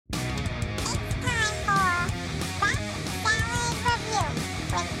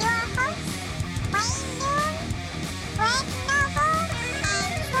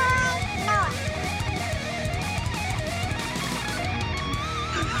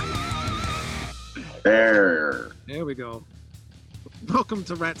There. There we go. Welcome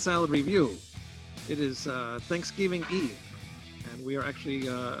to Rat Salad Review. It is Thanksgiving Eve, and we are actually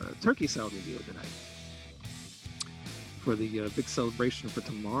turkey salad review tonight for the big celebration for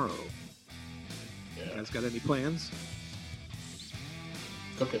tomorrow. Yeah. You guys got any plans?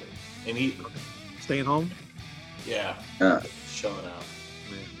 Cooking and eating. Staying home? Yeah. Showing out.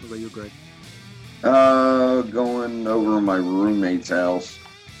 Yeah. What about you, Greg? Going over to my roommate's house.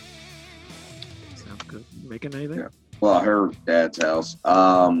 Sounds good. Making anything? Yeah. Well, her dad's house.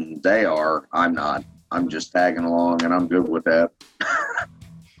 They are. I'm not. I'm just tagging along, and I'm good with that. As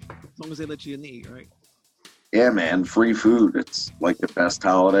long as they let you in to eat, right? Yeah, man. Free food. It's like the best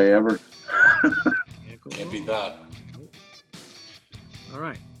holiday ever. Yeah, cool. Can't beat that. All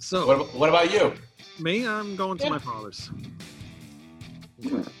right. So. What about you? Me? I'm going to my father's.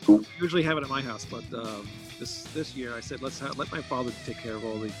 Cool. Usually have it at my house, but this year I said let my father take care of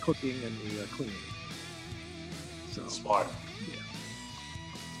all the cooking and the cleaning. So smart. Yeah,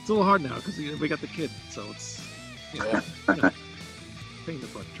 it's a little hard now because we got the kid, so it's pain in the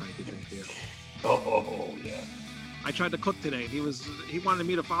butt trying to get things here. Oh yeah. I tried to cook today. He wanted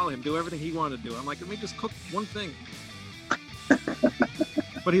me to follow him, do everything he wanted to do. I'm like, let me just cook one thing.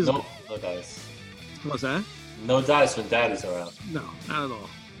 But he's no dice. What's that? No dice when Daddy's around. No, not at all.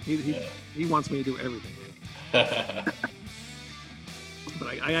 He wants me to do everything. But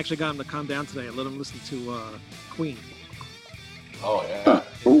I actually got him to calm down today. I let him listen to Queen. Oh yeah.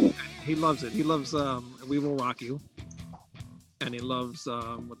 He loves it. He loves "We Will Rock You," and he loves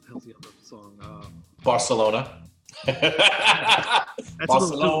what the hell's the other song? Barcelona. That's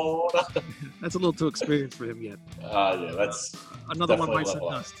Barcelona. That's a little too experienced for him yet. Yeah, that's another one my son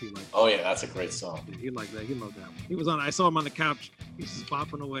does too. Like, oh yeah, that's a great song. Yeah, he liked that. He loved that one. He was on. I saw him on the couch. He was just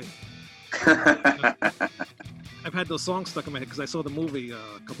bopping away. I've had those songs stuck in my head because I saw the movie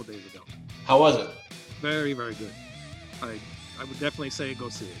a couple days ago. How was it? Very, very good. I would definitely say go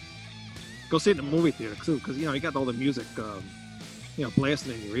see it. Go see it in the movie theater too, because you got all the music,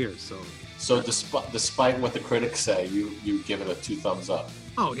 blasting in your ears. So despite what the critics say, you give it a 2 thumbs up.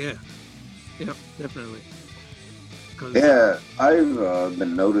 Oh yeah, definitely. Yeah, I've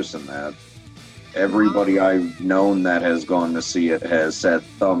been noticing that. Everybody I've known that has gone to see it has said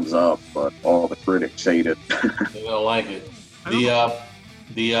thumbs up, but all the critics hate it. They don't like it. The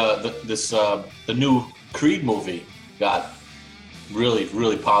new Creed movie got really,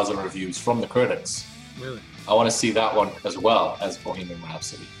 really positive reviews from the critics. Really? I want to see that one as well as Bohemian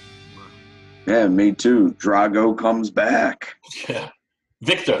Rhapsody. Yeah, me too. Drago comes back. Yeah,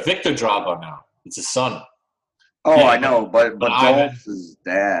 Victor Drago now. It's his son. Oh, yeah, I know, but Dolph's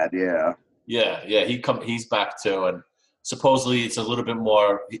dad, yeah. Yeah, he's back too, and supposedly it's a little bit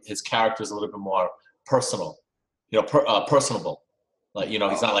more. His character is a little bit more personal, personable. Like he's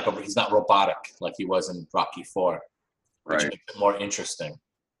not he's not robotic like he was in Rocky IV, which makes it more interesting.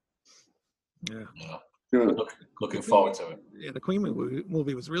 Yeah. Looking forward to it. Yeah, the Queen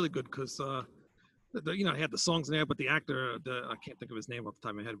movie was really good because it had the songs in there, but the actor, I can't think of his name off the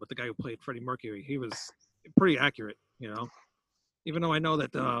top of my head, but the guy who played Freddie Mercury, he was pretty accurate. Even though I know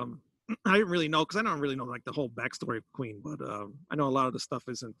that. I didn't really know because I don't really know like the whole backstory of Queen, but I know a lot of the stuff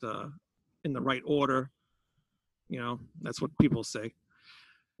isn't in the right order. That's what people say.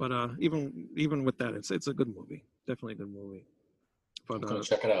 But even with that, it's a good movie, definitely a good movie. But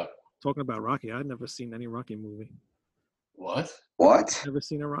check it out. Talking about Rocky, I've never seen any Rocky movie. What? Never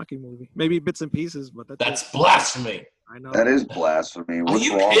seen a Rocky movie. Maybe bits and pieces, but that's blasphemy. I know. That is blasphemy. What's Are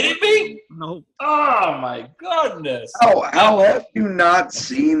you wrong kidding me? No. Oh my goodness. How have you not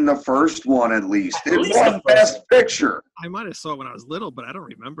seen the first one at least? It won Best Picture. I might have saw it when I was little, but I don't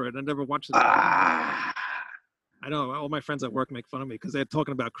remember it. I never watched it. I know all my friends at work make fun of me because they're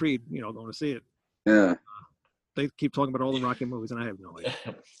talking about Creed, going to see it. Yeah. They keep talking about all the Rocky movies, and I have no idea.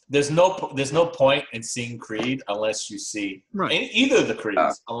 There's no point in seeing Creed unless you see either of the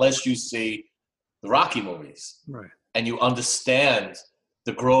Creeds, unless you see the Rocky movies. Right. And you understand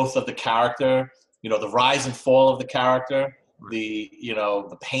the growth of the character, the rise and fall of the character, the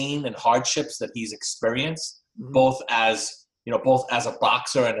pain and hardships that he's experienced, both as a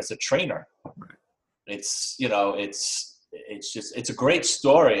boxer and as a trainer. Right. It's a great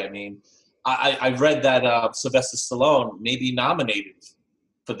story. I mean, I read that Sylvester Stallone may be nominated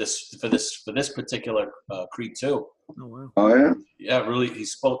for this particular Creed 2. Oh wow! Oh yeah. Yeah, really.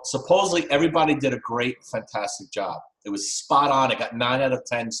 Supposedly everybody did a great, fantastic job. It was spot on. It got 9 out of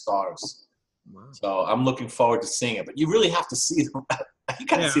 10 stars. Wow. So I'm looking forward to seeing it. But you really have to see them. You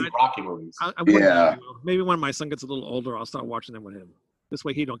got to see the Rocky movies. Maybe when my son gets a little older, I'll start watching them with him. This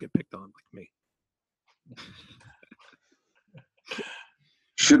way, he don't get picked on like me.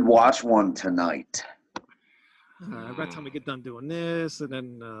 Should watch one tonight. By the time we get done doing this, and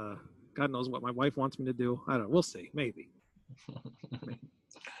then God knows what my wife wants me to do. I don't know. We'll see. Maybe.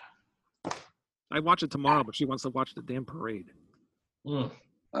 I watch it tomorrow, but she wants to watch the damn parade.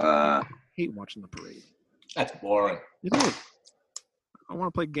 I hate watching the parade. That's boring. It is. I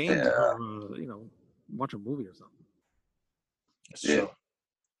want to play games or, watch a movie or something. That's true.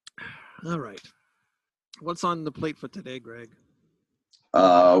 All right. What's on the plate for today, Greg?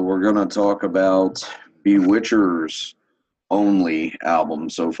 We're going to talk about Bewitcher's only album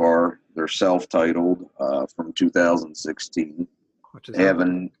so far. They're self-titled from 2016.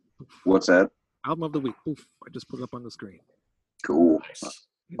 What's that? Album of the week. Oof, I just put it up on the screen. Cool. Nice.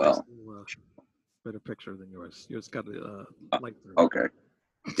 Well. Better picture than yours. Yours got a light through. Okay.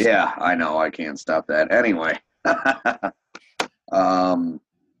 Yeah, I know. I can't stop that. Anyway.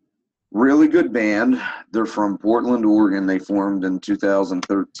 Really good band. They're from Portland, Oregon. They formed in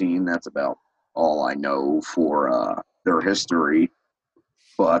 2013. That's about all I know for their history.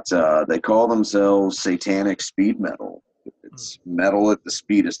 But they call themselves Satanic Speed Metal. It's metal at the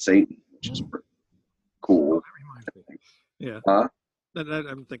speed of Satan, which is pretty cool. Yeah. Huh?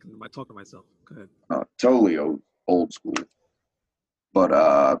 I'm thinking, talking to myself. Go ahead. Totally old school. But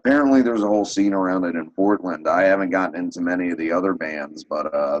apparently there's a whole scene around it in Portland. I haven't gotten into many of the other bands,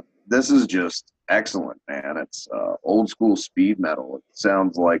 but this is just excellent, man. It's old school speed metal. It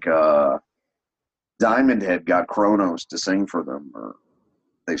sounds like Diamond Head got Kronos to sing for them, or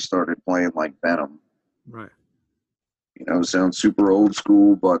they started playing like Venom. Right. Sounds super old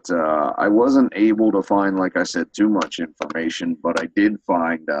school, but I wasn't able to find, like I said, too much information, but I did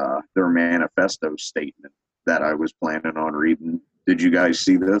find their manifesto statement that I was planning on reading. Did you guys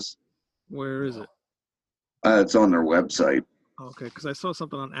see this? Where is it? It's on their website. Okay, because I saw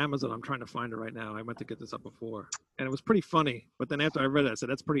something on Amazon. I'm trying to find it right now. I meant to get this up before. And it was pretty funny, but then after I read it, I said,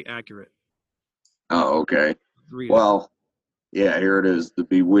 that's pretty accurate. Oh, okay. Well, yeah, here it is, the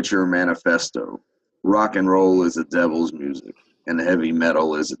Bewitcher Manifesto. Rock and roll is the devil's music, and heavy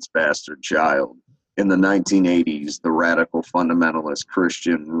metal is its bastard child. In the 1980s, the radical fundamentalist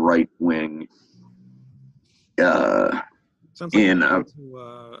Christian right-wing sounds like in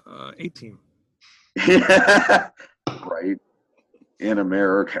A-Team. Right. In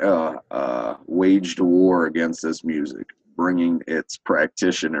America, waged a war against this music, bringing its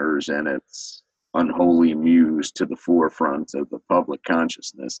practitioners and its unholy muse to the forefront of the public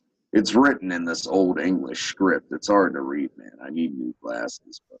consciousness. It's written in this old English script. It's hard to read, man. I need new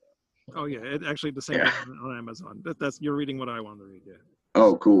glasses. But, oh, yeah. It actually the same on Amazon. You're reading what I wanted to read, yeah.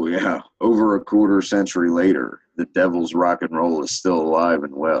 Oh, cool, yeah. Over a quarter century later, the devil's rock and roll is still alive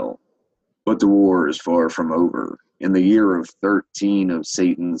and well. But the war is far from over. In the year of 13 of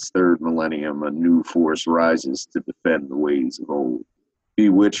Satan's third millennium, a new force rises to defend the ways of old.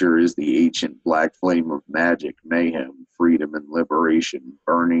 Bewitcher is the ancient black flame of magic, mayhem, freedom, and liberation,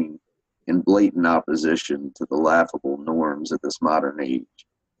 burning in blatant opposition to the laughable norms of this modern age.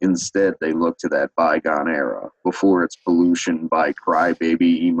 Instead, they look to that bygone era, before its pollution by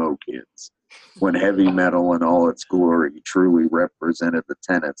crybaby emo kids, when heavy metal in all its glory truly represented the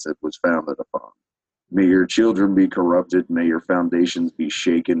tenets it was founded upon. May your children be corrupted, may your foundations be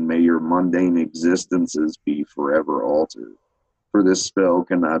shaken, may your mundane existences be forever altered. For this spell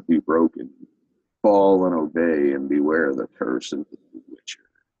cannot be broken. Fall and obey, and beware the curse of the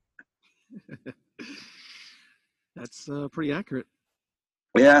Bewitcher. That's pretty accurate.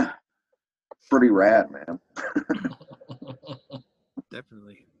 Yeah, pretty rad, man.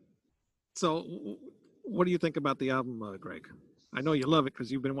 Definitely. So, what do you think about the album, Greg? I know you love it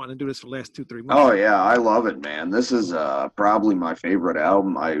because you've been wanting to do this for the last 2-3 months. Oh, yeah, I love it, man. This is probably my favorite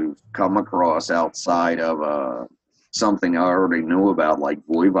album I've come across outside of something I already knew about, like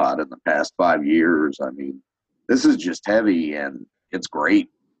Voivod, in the past 5 years. I mean, this is just heavy, and it's great.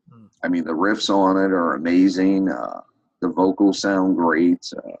 I mean, the riffs on it are amazing. The vocals sound great.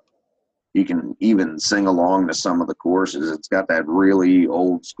 You can even sing along to some of the choruses. It's got that really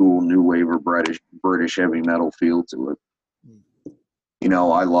old school, new wave of British heavy metal feel to it.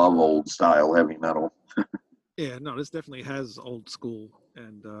 I love old style heavy metal. Yeah, no, this definitely has old school,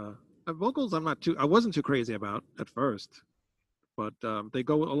 and vocals I wasn't too crazy about at first, but they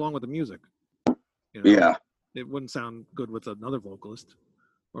go along with the music. Yeah. It wouldn't sound good with another vocalist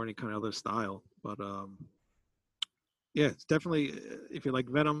or any kind of other style, but yeah, it's definitely, if you like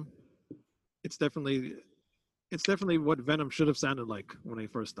Venom, it's definitely what Venom should have sounded like when they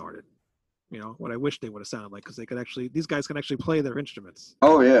first started. What I wish they would have sounded like, because these guys can actually play their instruments.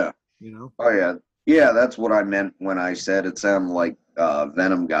 Oh, yeah. Oh, yeah. Yeah, that's what I meant when I said it sounded like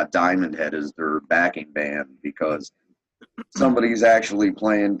Venom got Diamond Head as their backing band, because somebody's actually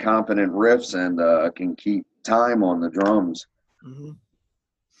playing competent riffs and can keep time on the drums. Mm-hmm.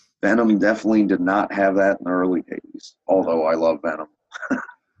 Venom definitely did not have that in the early days, although I love Venom.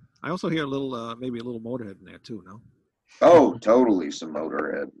 I also hear a little, maybe a little Motorhead in there too. No. Oh, totally some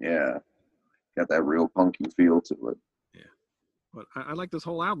Motorhead. Yeah. Got that real punky feel to it. Yeah, but I like this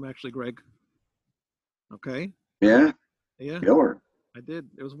whole album actually, Greg. Okay. Yeah. Yeah. Killer. I did.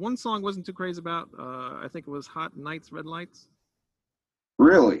 There was one song I wasn't too crazy about. I think it was "Hot Nights, Red Lights."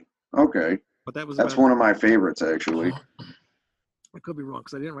 Really? Okay. But that was That's about. one of my favorites, actually. I could be wrong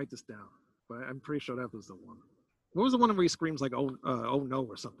because I didn't write this down, but I'm pretty sure that was the one. What was the one where he screams like "oh no"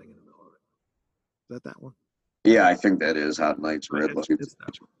 or something in the middle of it? Is that one? Yeah, I think that is Hot Nights, Red Lights. It's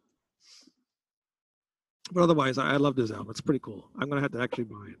that one. But otherwise, I love this album. It's pretty cool. I'm gonna have to actually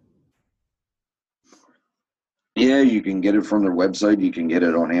buy it. Yeah, you can get it from their website. You can get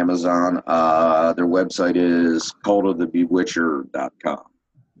it on Amazon. Their website is cultofthebewitcher.com.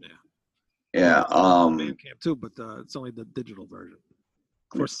 Yeah. Yeah. Bandcamp too, but it's only the digital version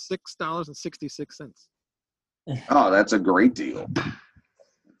for $6.66. Oh, that's a great deal.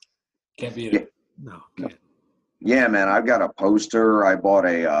 Can't beat it. No, can't. Yeah, man, I've got a poster. I bought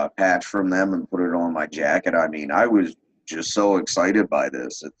a patch from them and put it on my jacket. I mean, I was just so excited by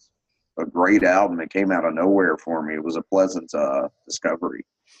this. It's a great album. It came out of nowhere for me. It was a pleasant discovery.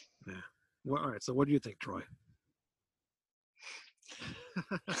 Yeah. Well, all right. So, what do you think, Troy?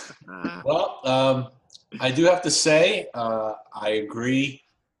 Well, I do have to say I agree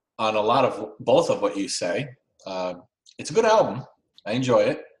on a lot of both of what you say. It's a good album. I enjoy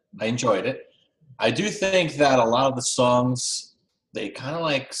it. I enjoyed it. I do think that a lot of the songs, they kind of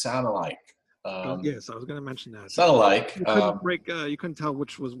like sound alike. Yes, I was going to mention that. Sound alike. You couldn't you couldn't tell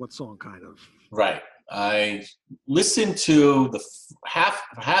which was what song, kind of. Right. I listened to the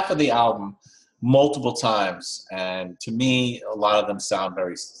half of the album multiple times, and to me, a lot of them sound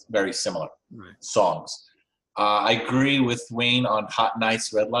very, very similar songs. I agree with Wayne on "Hot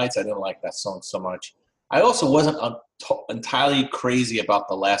Nights, Red Lights." I didn't like that song so much. I also wasn't entirely crazy about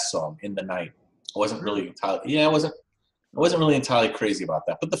the last song, "In the Night." I wasn't really entirely. Yeah, I wasn't really entirely crazy about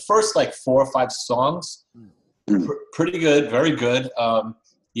that. But the first like 4 or 5 songs, pretty good, very good.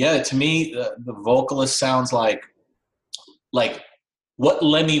 Yeah, to me, the vocalist sounds like what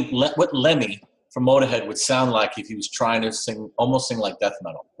Lemmy from Motorhead would sound like if he was trying to almost sing like death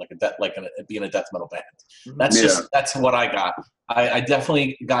metal, be in a death metal band. That's what I got. I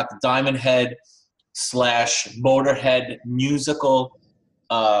definitely got the Diamond Head / Motorhead musical.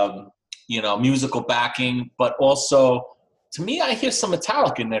 Musical backing, but also to me, I hear some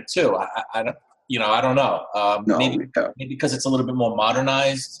Metallica in there too. I don't know. Maybe because it's a little bit more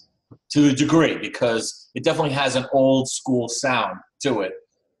modernized to a degree, because it definitely has an old school sound to it.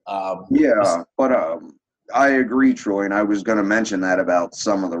 But I agree, Troy, and I was going to mention that about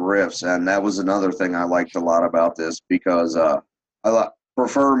some of the riffs, and that was another thing I liked a lot about this, because I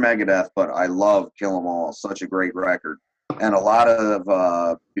prefer Megadeth, but I love Kill 'Em All. Such a great record. And a lot of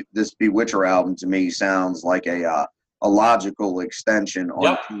this Bewitcher album to me sounds like a logical extension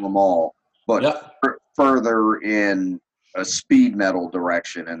on Kill 'Em All, but further in a speed metal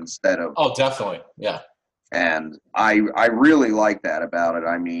direction instead of. Oh, definitely, yeah. And I really like that about it.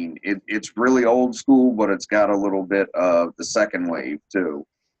 I mean, it's really old school, but it's got a little bit of the second wave too.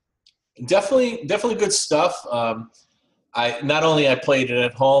 Definitely good stuff. I not only I played it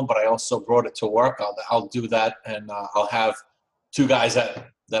at home, but I also brought it to work. I'll do that, and I'll have 2 guys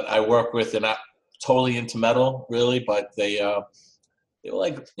that I work with. They're not totally into metal, really, but they were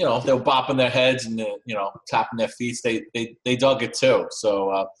like, they were bopping their heads and tapping their feet. They dug it too.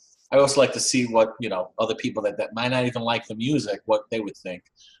 So I also like to see what other people that might not even like the music, what they would think,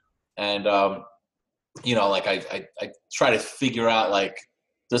 and like I try to figure out, like,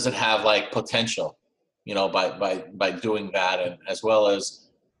 does it have like potential? By doing that, and as well as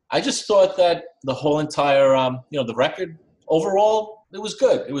I just thought that the whole entire, the record overall, it was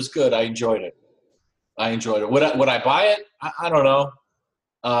good. It was good. I enjoyed it. Would I buy it? I don't know.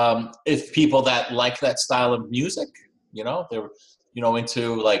 If people that like that style of music, they're,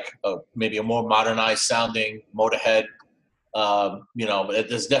 into like maybe a more modernized sounding Motorhead,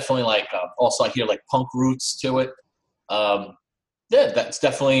 there's definitely like, also I hear like punk roots to it. Yeah, that's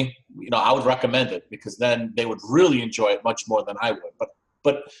definitely, I would recommend it, because then they would really enjoy it much more than I would.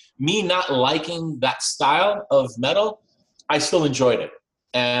 But me not liking that style of metal, I still enjoyed it,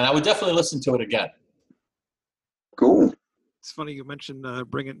 and I would definitely listen to it again. Cool. It's funny you mentioned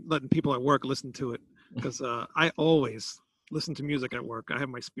letting people at work listen to it, because I always listen to music at work. I have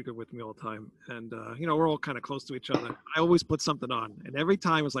my speaker with me all the time, and we're all kind of close to each other. I always put something on, and every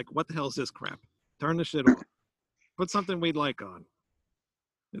time it's like, what the hell is this crap? Turn the shit off. Put something we'd like on.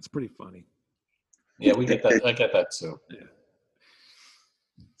 It's pretty funny. Yeah, we get that. I get that too. Yeah.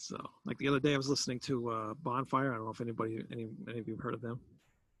 So, like the other day, I was listening to Bonfire. I don't know if any of you heard of them.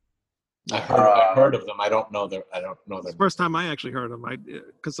 I heard of them. I don't know their. It's the first time I actually heard them.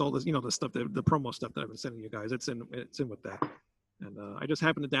 Because all this, the stuff, the promo stuff that I've been sending you guys, it's in with that. And I just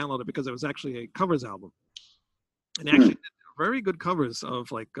happened to download it because it was actually a covers album, and they actually did very good covers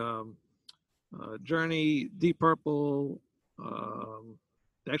of like Journey, Deep Purple.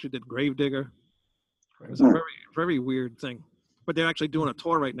 They actually did Gravedigger. It was a very, very weird thing. But they're actually doing a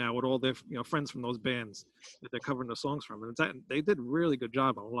tour right now with all their friends from those bands that they're covering the songs from, and they did a really good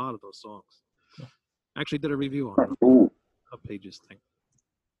job on a lot of those songs. I actually did a review on a Pages thing.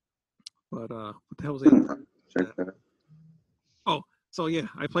 But what the hell was it? Oh, so yeah,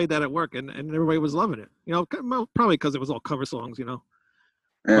 I played that at work, and everybody was loving it. Probably because it was all cover songs, Yeah.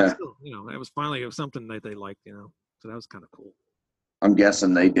 But still, it was something that they liked, So that was kind of cool. I'm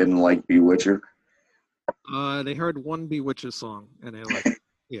guessing they didn't like Bewitcher. They heard one Bewitcher song, and they're like,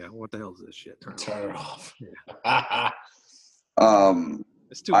 "Yeah, what the hell is this shit? Turn it off." Yeah.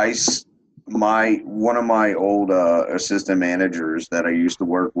 It's too one of my old assistant managers that I used to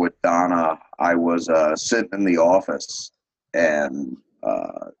work with, Donna. I was sitting in the office and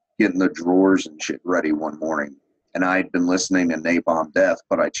getting the drawers and shit ready one morning, and I'd been listening to Napalm Death,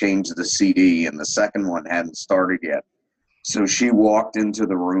 but I changed the CD, and the second one hadn't started yet. So she walked into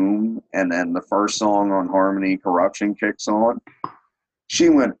the room, and then the first song on Harmony Corruption kicks on. She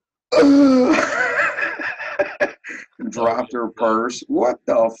went, and dropped her purse. What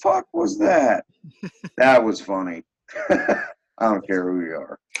the fuck was that? That was funny. I don't care who you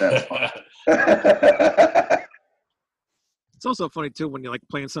are. That's funny. It's also funny, too, when you're like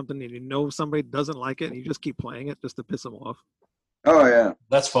playing something and somebody doesn't like it, and you just keep playing it just to piss them off. Oh, yeah.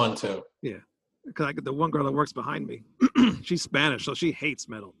 That's fun, too. Yeah. Because the one girl that works behind me, she's Spanish, so she hates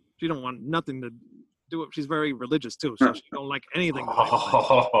metal. She don't want nothing to do it. She's very religious too, so she don't like anything.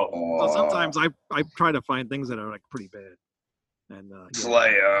 So sometimes I try to find things that are like pretty bad. And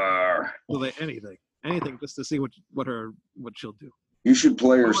Slayer. Anything just to see what she'll do. You should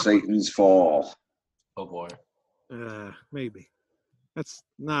play her Satan's Fall. Oh boy. Maybe.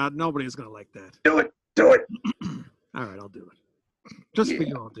 Nobody's gonna like that. Do it. All right, I'll do it. Just for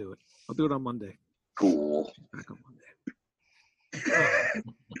you, I'll do it. I'll do it on Monday. Cool. Back on Monday.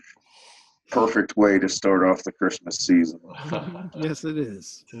 Perfect way to start off the Christmas season. Yes, it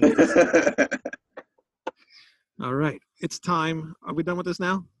is. All right. It's time. Are we done with this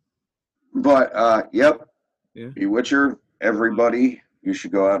now? But, yep. Yeah. Bewitcher, everybody, you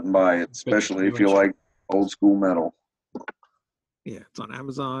should go out and buy it, especially if you like old school metal. Yeah, it's on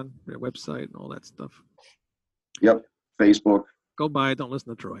Amazon, their website, and all that stuff. Yep. Facebook. Go buy it. Don't listen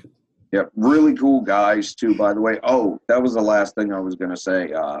to Troy. Yep. Really cool guys, too, by the way. Oh, that was the last thing I was going to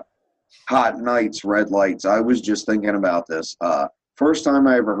say. Hot Nights, Red Lights. I was just thinking about this. First time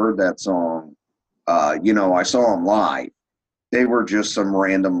I ever heard that song, I saw them live. They were just some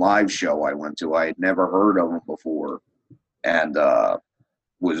random live show I went to. I had never heard of them before, and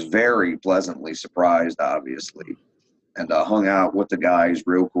was very pleasantly surprised, obviously. And hung out with the guys,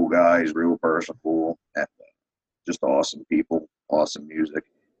 real cool guys, real personable, and just awesome people, awesome music.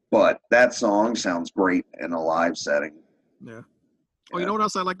 But that song sounds great in a live setting. Yeah. Oh, you know what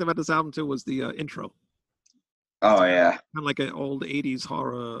else I liked about this album too was the intro. Oh yeah. Kind of like an old '80s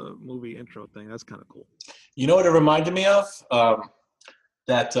horror movie intro thing. That's kind of cool. You know what it reminded me of?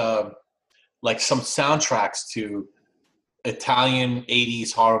 Like some soundtracks to Italian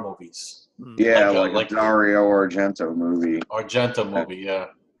 '80s horror movies. Yeah, like a Dario Argento movie. Yeah.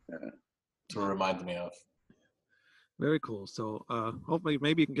 That's what it reminded me of. Very cool. So hopefully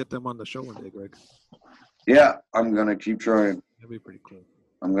maybe you can get them on the show one day, Greg. Yeah, I'm going to keep trying. That'd be pretty cool.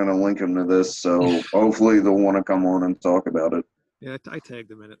 I'm going to link them to this, so hopefully they'll want to come on and talk about it. Yeah, I tagged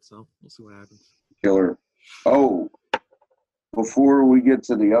them in it, so we'll see what happens. Killer. Oh, before we get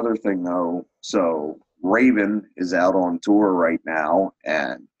to the other thing, though, so Raven is out on tour right now,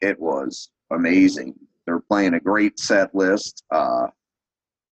 and it was amazing. They're playing a great set list,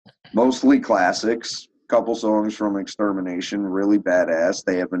 mostly classics. Couple songs from Extermination, really badass.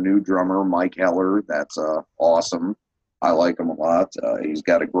 They have a new drummer, Mike Heller. That's awesome. I like him a lot. He's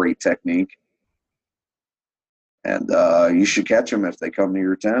got a great technique. And you should catch him if they come to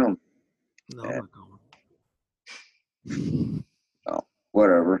your town. No, I'm not going. Oh,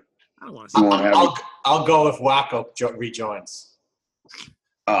 whatever. I don't want to see I'll go if Wacko rejoins.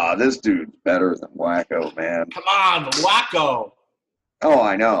 This dude's better than Wacko, man. Come on, Wacko. Oh,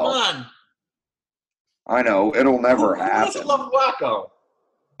 I know. Come on. I know. It'll never happen. Who doesn't love Wacko?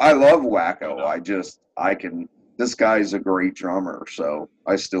 I love Wacko. This guy's a great drummer, so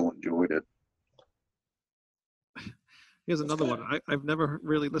I still enjoyed it. Here's another one. I've never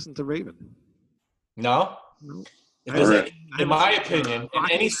really listened to Raven. No? No. If there's Alright. in my opinion,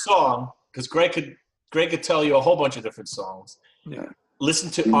 in any song, because Greg could tell you a whole bunch of different songs. Yeah. Listen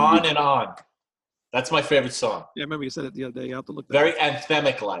to On and On. That's my favorite song. Yeah, I remember you said it the other day. You have to look that Very up.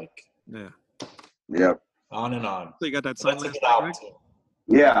 anthemic-like. Yeah. Yep. On and On. So you got that sign That's a last good night, album, Greg? too.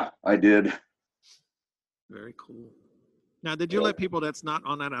 Yeah, I did. Very cool. Now, did you let people that's not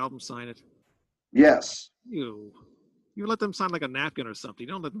on that album sign it? Yes. You let them sign like a napkin or something.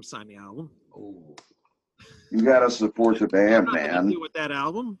 You don't let them sign the album. Ooh. You gotta support the I'm band, not gonna man. deal with that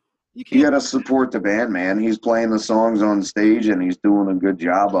album. You You can't. gotta support the band, man. He's playing the songs on stage and he's doing a good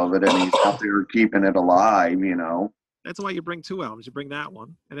job of it, and he's out there keeping it alive, you know. That's why you bring two albums. You bring that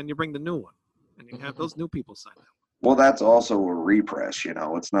one, and then you bring the new one, and you have those new people sign that one. Well, that's also a repress, you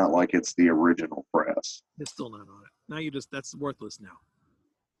know. It's not like it's the original press. It's still not on it. Now that's worthless now.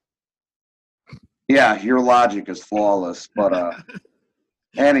 Yeah, your logic is flawless, but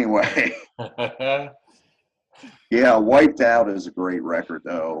anyway. Yeah, Wiped Out is a great record,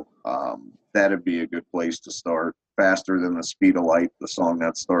 though. That'd be a good place to start. Faster Than the Speed of Light, the song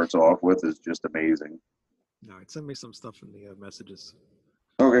that starts off with, is just amazing. All right, send me some stuff in the messages.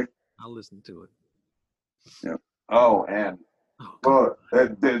 Okay. I'll listen to it. Yeah. Oh, and Oh, come on.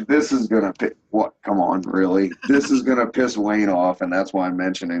 this is going to what? Come on, really? This is going to piss Wayne off, and that's why I'm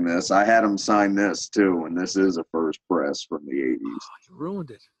mentioning this. I had him sign this, too, and this is a first press from the 80s. Oh, you ruined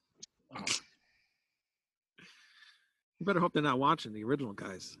it. You better hope they're not watching the original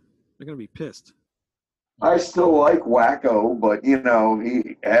guys. They're gonna be pissed. I still like Wacko, but, you know,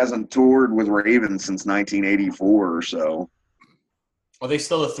 he hasn't toured with Raven since 1984 or so. Are they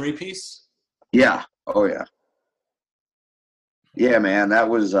still a three-piece? Yeah. Oh, yeah. Yeah, man, that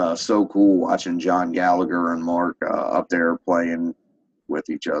was so cool watching John Gallagher and Mark up there playing with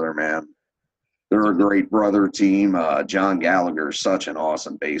each other, man. They're a great brother team. John Gallagher's such an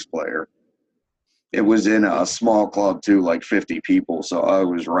awesome bass player. It was in a small club, too, like 50 people, so I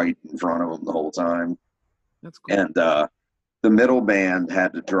was right in front of them the whole time. That's cool. And the middle band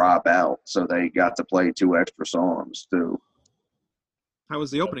had to drop out, so they got to play 2 extra songs, too. How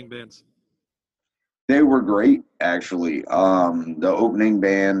was the opening bands? They were great, actually. The opening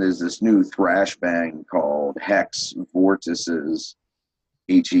band is this new thrash band called Hex Vortices,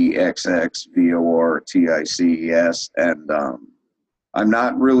 HEXXVORTICES, and I'm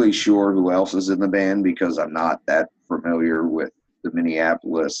not really sure who else is in the band because I'm not that familiar with the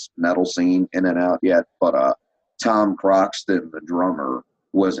Minneapolis metal scene in and out yet, but Tom Croxton, the drummer,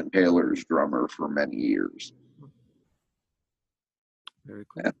 was Impaler's drummer for many years. Very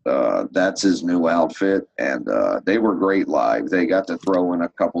cool. And that's his new outfit, and they were great live. They got to throw in a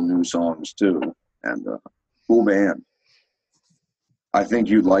couple new songs too, and cool band. I think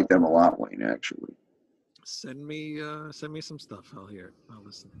you'd like them a lot, Wayne, actually. Send me some stuff. I'll hear it. I'll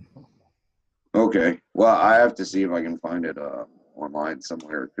listen. Okay. Well, I have to see if I can find it online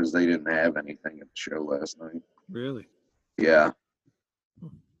somewhere because they didn't have anything at the show last night. Really? Yeah.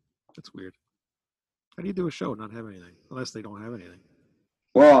 That's weird. How do you do a show and not have anything? Unless they don't have anything.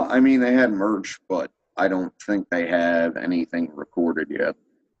 Well, I mean, they had merch, but I don't think they have anything recorded yet.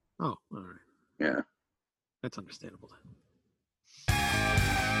 Oh, all right. Yeah. That's understandable then.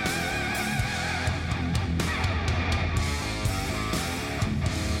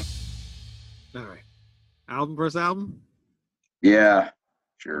 All right. Album versus album? Yeah.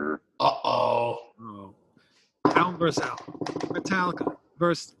 Sure. Uh-oh. Oh. Album versus album. Metallica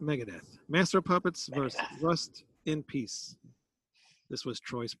versus Megadeth. Master of Puppets versus Rust in Peace. This was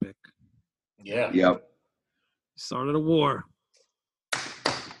Troy's pick. Yeah. Yep. Started a war.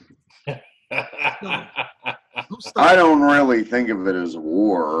 I don't really think of it as a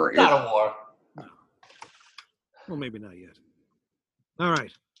war. Not a war. No. Well, maybe not yet. All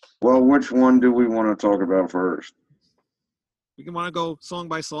right. Well, which one do we want to talk about first? We can want to go song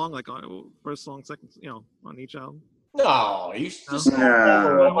by song, like first song, second, on each album. No, you should just Yeah.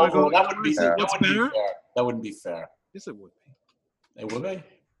 overall. That wouldn't be. Yeah. That wouldn't be better? fair. That wouldn't be fair. Yes, it would be. It would be.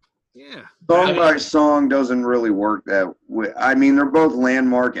 Yeah. Song by song doesn't really work that way. I mean, they're both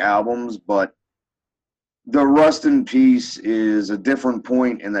landmark albums, but the Rust in Peace is a different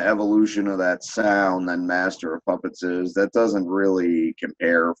point in the evolution of that sound than Master of Puppets is. That doesn't really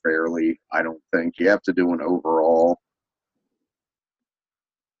compare fairly, I don't think. You have to do an overall.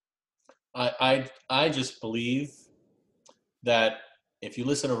 I just believe that if you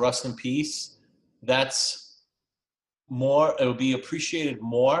listen to Rust in Peace, that's more. It will be appreciated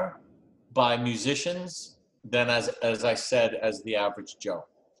more by musicians than as I said, as the average Joe.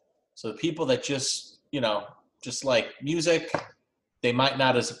 So the people that just like music, they might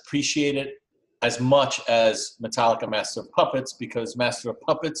not as appreciate it as much as Metallica Master of Puppets, because Master of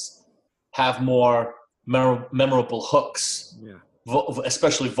Puppets have more memorable hooks,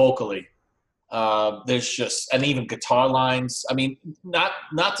 especially vocally. There's just, and even guitar lines. I mean,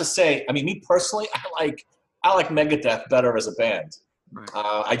 not to say, I mean, me personally, I like Megadeth better as a band. Right.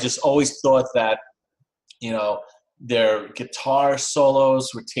 I just always thought that, you know, their guitar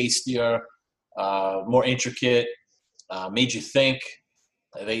solos were tastier, more intricate, made you think.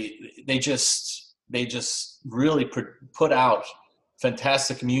 They just really put out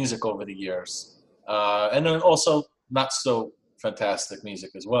fantastic music over the years, and then also not so fantastic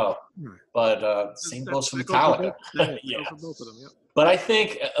music as well. Right. But same goes for Metallica. Yeah. For both of them, yep.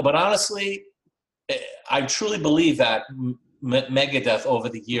 But honestly, I truly believe that Megadeth over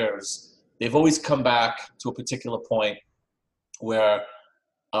the years, they've always come back to a particular point where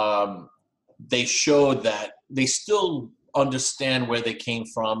they showed that they still understand where they came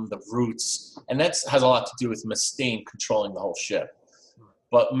from, the roots, and that has a lot to do with Mustaine controlling the whole ship.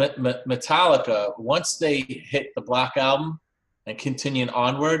 But Metallica, once they hit the Black Album and continuing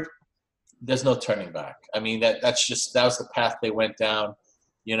onward, there's no turning back. I mean, that was the path they went down.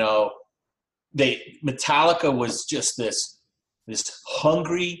 You know, Metallica was just this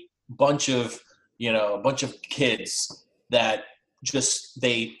hungry bunch of kids that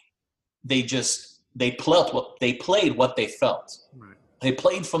they played what they felt. Right. They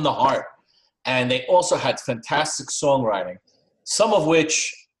played from the heart, and they also had fantastic songwriting, some of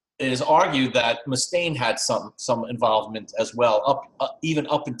which is argued that Mustaine had some involvement as well, even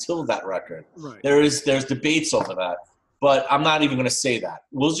up until that record. Right. There's debates over that, but I'm not even going to say that.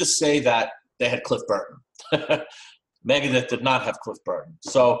 We'll just say that they had Cliff Burton. Megadeth did not have Cliff Burton,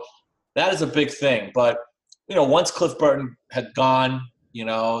 so that is a big thing. But you know, once Cliff Burton had gone, you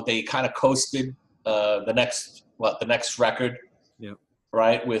know, they kind of coasted. The next record, yeah,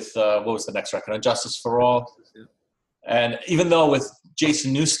 right? With what was the next record? Injustice for All. Yeah. And even though with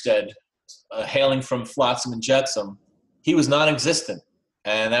Jason Newsted hailing from Flotsam and Jetsam, he was non-existent,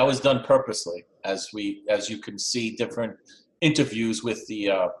 and that was done purposely, as you can see different interviews with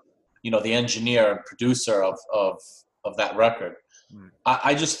the the engineer and producer of that record. Right.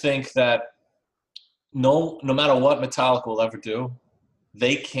 I just think that no matter what Metallica will ever do,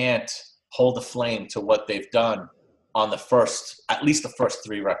 they can't hold the flame to what they've done on at least the first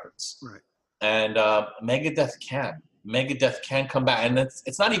three records. Right. And Megadeth can come back. And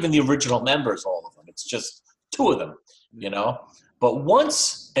it's not even the original members, all of them. It's just two of them, you know. But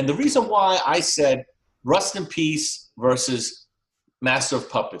and the reason why I said Rust in Peace versus Master of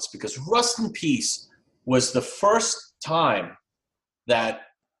Puppets, because Rust in Peace was the first time that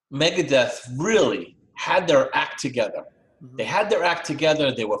Megadeth really had their act together. They had their act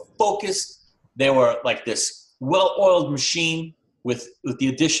together. They were focused. They were like this well-oiled machine with the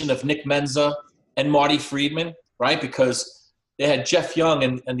addition of Nick Menza and Marty Friedman, right? Because they had Jeff Young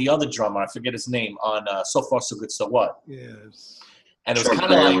and the other drummer, I forget his name, on So Far So Good So What. Yes. And it was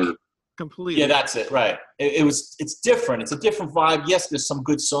kind of like completely. Yeah, that's it, right. It's different. It's a different vibe. Yes, there's some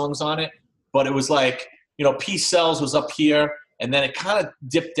good songs on it, but it was like, you know, Peace Sells was up here, and then it kind of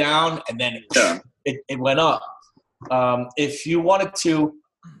dipped down, and then it went up. If you wanted to,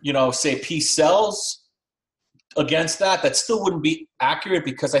 you know, say Peace Sells against that still wouldn't be accurate,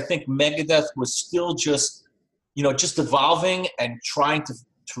 because I think Megadeth was still just evolving and trying to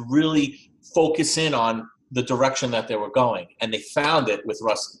really focus in on the direction that they were going. And they found it with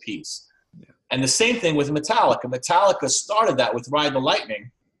Rust in Peace. Yeah. And the same thing with Metallica. Metallica started that with Ride the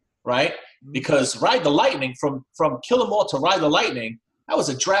Lightning, right? Mm-hmm. Because Ride the Lightning, from Kill 'Em All to Ride the Lightning, that was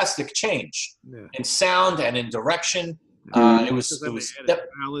a drastic change in sound and in direction. It was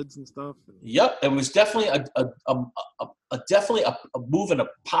ballads and stuff. Yep, it was definitely a move in a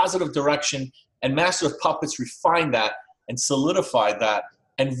positive direction. And Master of Puppets refined that and solidified that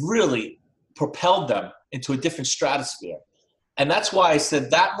and really propelled them into a different stratosphere. And that's why I said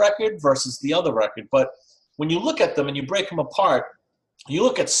that record versus the other record. But when you look at them and you break them apart, you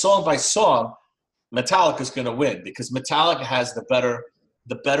look at song by song, Metallica's going to win, because Metallica has the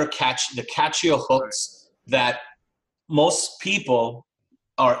catchier hooks that most people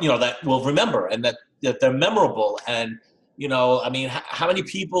are, you know, that will remember, and that they're memorable. And, you know, I mean, how many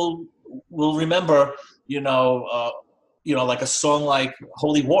people will remember, like a song like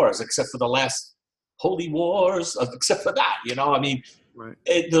Holy Wars, except for the last Holy Wars, except for that, you know, I mean, right.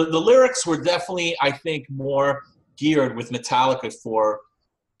 The lyrics were definitely, I think, more geared with Metallica for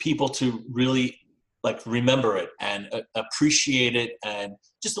people to really remember it and appreciate it, and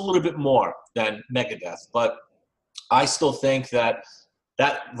just a little bit more than Megadeth. But I still think that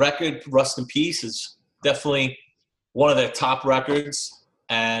record, Rust in Peace, is definitely one of their top records.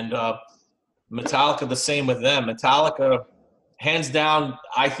 And Metallica, the same with them. Metallica, hands down,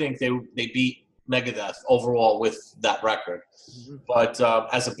 I think they beat Megadeth overall with that record. Mm-hmm. But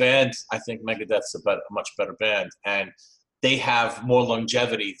as a band, I think Megadeth's a much better band, and they have more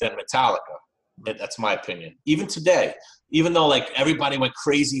longevity than Metallica. That's my opinion. Even today, even though like everybody went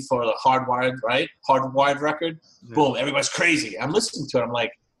crazy for the Hardwired record, boom, everybody's crazy. I'm listening to it. I'm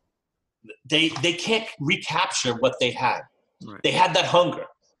like, they can't recapture what they had. Right. They had that hunger.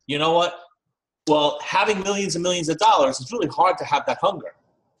 You know what? Well, having millions and millions of dollars, it's really hard to have that hunger.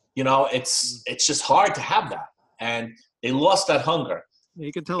 You know, it's just hard to have that, and they lost that hunger. Yeah,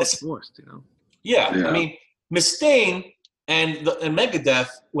 you can tell it's forced. You know. Yeah. I mean, Mustaine and Megadeth,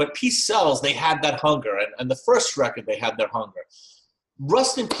 when Peace Sells, they had that hunger, and the first record they had their hunger.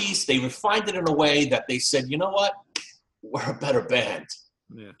 Rust in Peace, they refined it in a way that they said, you know what, we're a better band.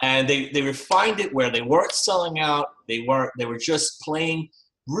 Yeah. And they refined it where they weren't selling out. They were just playing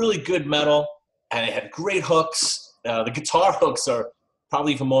really good metal, and they had great hooks. The guitar hooks are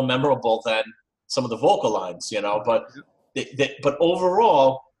probably even more memorable than some of the vocal lines, you know. But but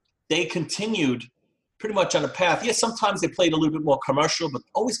overall, they continued pretty much on a path. Yeah, sometimes they played a little bit more commercial, but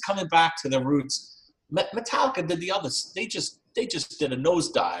always coming back to their roots. Metallica did the others. They just did a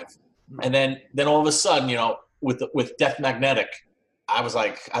nosedive, and then all of a sudden, you know, with Death Magnetic, I was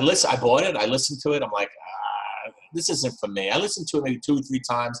like, I bought it, I listened to it. I'm like, this isn't for me. I listened to it maybe 2 or 3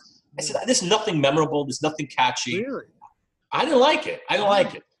 times. I said, there's nothing memorable. There's nothing catchy. Really? I didn't like it. I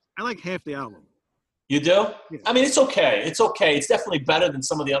like half the album. You do? Yeah. I mean, it's okay. It's okay. It's definitely better than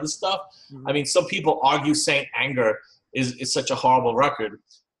some of the other stuff. Mm-hmm. I mean, some people argue Saint Anger is such a horrible record.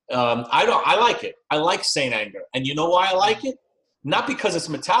 I like it. I like Saint Anger. And you know why I like it? Not because it's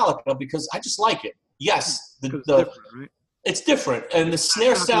Metallica, because I just like it. Yes. It's different, right? It's different. And the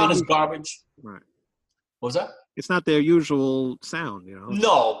snare sound is garbage. Right. What was that? It's not their usual sound, you know?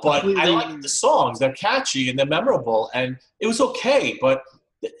 No, but I like the songs. They're catchy and they're memorable. And it was okay, but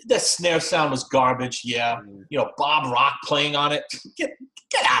the snare sound was garbage. Yeah. You know, Bob Rock playing on it. Get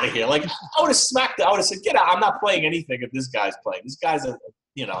out of here. Like, I would have smacked it. I would have said, get out. I'm not playing anything if this guy's playing. This guy's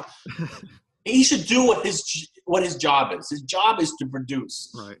you know, he should do what his job is. His job is to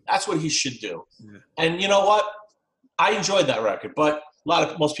produce. Right. That's what he should do. Yeah. And you know what? I enjoyed that record, but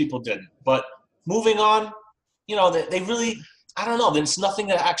most people didn't. But moving on, you know, they really, I don't know. There's nothing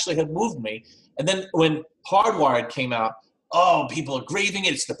that actually had moved me. And then when Hardwired came out, oh, people are graving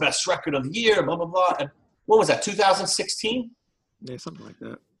it. It's the best record of the year, blah, blah, blah. And what was that, 2016? Yeah, something like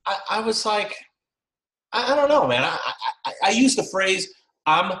that. I was like, I don't know, man. I use the phrase,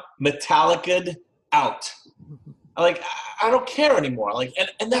 I'm Metallica'd out. I don't care anymore. Like,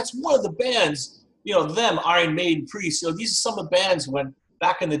 and that's one of the bands, you know, them, Iron Maiden, Priest. You know, these are some of the bands when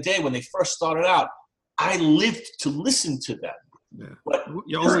back in the day when they first started out, I lived to listen to them. Yeah. But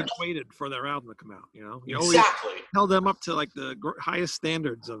you always waited for their album to come out, you know? You always exactly. held them up to, like, the highest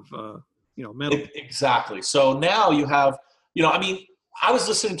standards of, you know, metal. Exactly. So now you have, you know, I mean, I was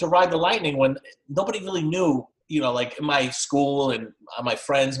listening to Ride the Lightning when nobody really knew, you know, like in my school and my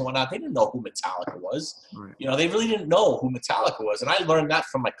friends and whatnot, they didn't know who Metallica was. Right. You know, they really didn't know who Metallica was. And I learned that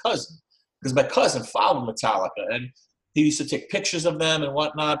from my cousin because my cousin followed Metallica and he used to take pictures of them and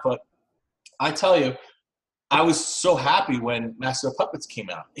whatnot. But I tell you, I was so happy when Master of Puppets came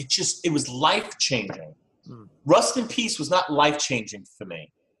out. It was life-changing. Rust in Peace was not life-changing for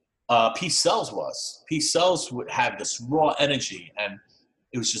me. Peace Sells was. Peace Sells had this raw energy, and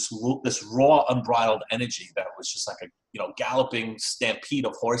it was just this raw, unbridled energy that was just like a, you know, galloping stampede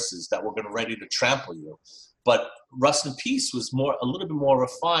of horses that were ready to trample you. But Rust in Peace was a little bit more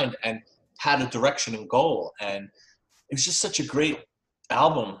refined and had a direction and goal. And it was just such a great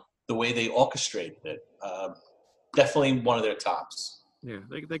album, the way they orchestrated it. Definitely one of their tops. Yeah,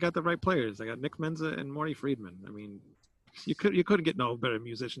 they got the right players. They got Nick Menza and Marty Friedman. I mean, you couldn't get no better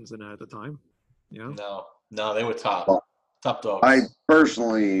musicians than that at the time. You know? No, they were top dogs.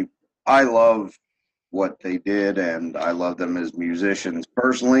 I love what they did, and I love them as musicians.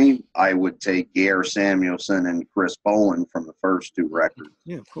 Personally, I would take Geir Samuelson and Chris Poland from the first 2 records.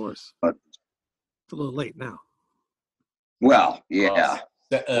 Yeah, of course. But it's a little late now. Well, yeah.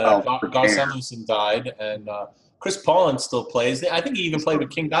 Gar Samuelson died, and Chris Poland still plays. I think he even played with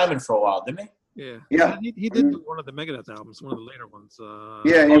King Diamond for a while, didn't he? Yeah. Yeah. He did do one of the Megadeth albums, one of the later ones.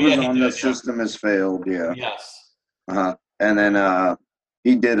 He was on The System Has Failed, yeah. Yes. And then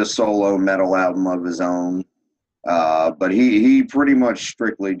he did a solo metal album of his own. But he pretty much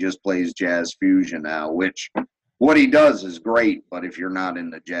strictly just plays jazz fusion now, which what he does is great, but if you're not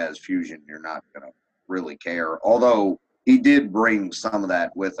into jazz fusion, you're not going to really care. Although he did bring some of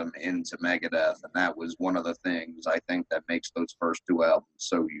that with him into Megadeth, and that was one of the things I think that makes those first two albums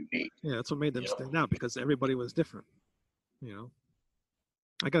so unique. Yeah, that's what made them stand out because everybody was different. You know,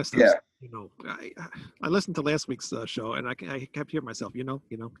 I gotta stop. Yeah. You know, I listened to last week's show and I kept hearing myself. I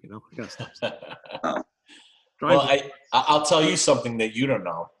gotta stop. Well, I'll tell you something that you don't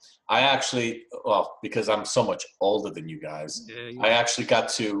know. I actually, because I'm so much older than you guys, I actually got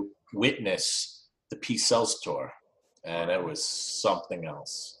to witness the Peace Cells tour, and it was something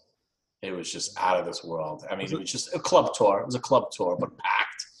else. It was just out of this world. I mean, it was just a club tour. It was a club tour, but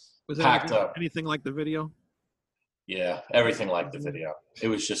packed. Was packed it up. Anything like the video? Yeah, everything like the video. It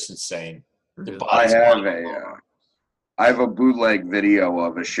was just insane. I have a bootleg video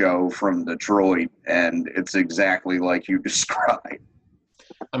of a show from Detroit, and it's exactly like you described.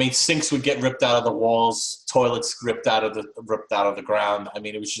 I mean, sinks would get ripped out of the walls, toilets ripped out of the ground. I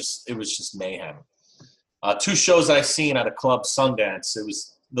mean, it was just mayhem. Two shows that I seen at a club, Sundance. It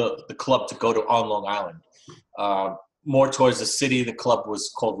was the club to go to on Long Island. More towards the city, the club was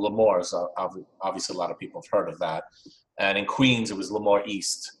called L'Amour's. Obviously, a lot of people have heard of that. And in Queens, it was L'Amour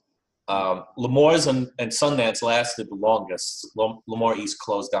East. L'Amour's and Sundance lasted the longest. L'Amour East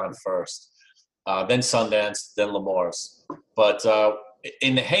closed down first. Then Sundance, then L'Amour's. But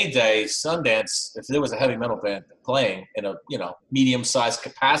in the heyday, Sundance, if there was a heavy metal band playing in a medium-sized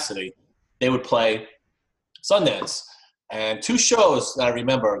capacity, they would play Sundance. And two shows that I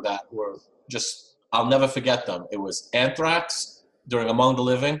remember that were just, I'll never forget them. It was Anthrax during Among the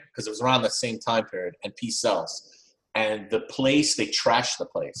Living, because it was around the same time period, and Peace Cells. And the place, they trashed the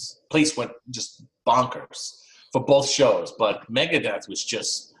place. Place went just bonkers for both shows. But Megadeth was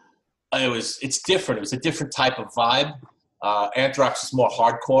just, it's different. It was a different type of vibe. Anthrax was more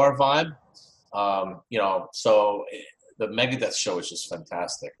hardcore vibe. So the Megadeth show was just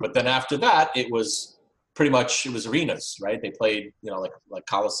fantastic. But then after that, it was arenas, right? They played, like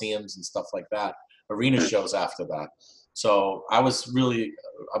Coliseums and stuff like that. Arena shows after that. So I'm really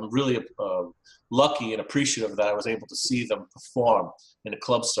lucky and appreciative that I was able to see them perform in a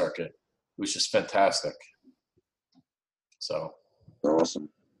club circuit. It was just fantastic. So awesome.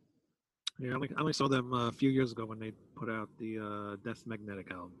 Yeah, I only saw them a few years ago when they put out the Death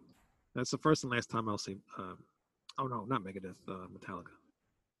Magnetic album. That's the first and last time I'll see. Oh no, not Megadeth, Metallica.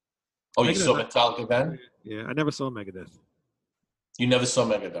 Oh, you saw Metallica then? Yeah, I never saw Megadeth. You never saw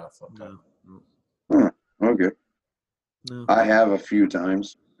Megadeth? Okay. No. Okay. No. I have a few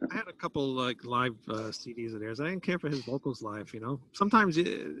times. I had a couple like live CDs of theirs. I didn't care for his vocals live. Sometimes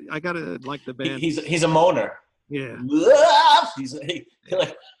I gotta like the band. He's a moaner. Yeah.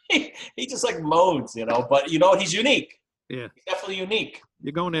 He just like moans, But he's unique. Yeah. He's definitely unique.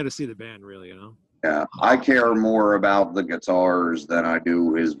 You're going there to see the band, really, Yeah, I care more about the guitars than I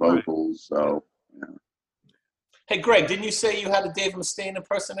do his vocals. Right. So. Yeah. Hey, Greg, didn't you say you had a Dave Mustaine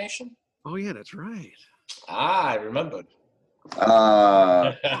impersonation? Oh yeah, that's right. I remembered.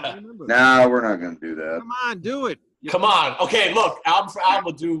 No, we're not going to do that. Come on, do it. Come on. Okay, look, album for album,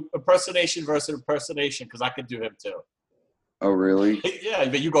 we'll do impersonation versus impersonation because I could do him too. Oh, really? Yeah,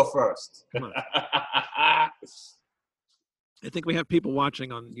 but you go first. Come on. I think we have people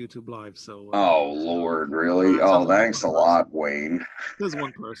watching on YouTube Live, so... oh, Lord, really? Oh, thanks a lot, Wayne. There's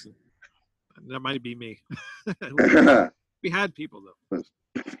one person. That might be me. We had people, though.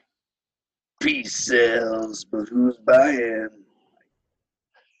 Peace sells, but who's buying?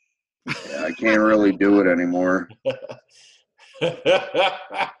 Yeah, I can't really do it anymore.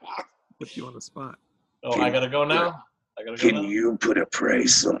 Put you on the spot. Oh, I gotta go now? Can you put a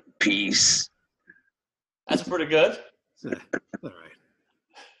price on peace? That's pretty good. All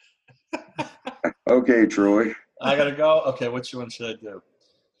right. Okay, Troy. I gotta go? Okay, which one should I do?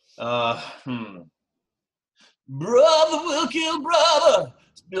 Brother will kill brother.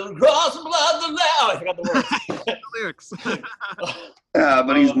 Spill across the blood the now. I forgot the words. Lyrics.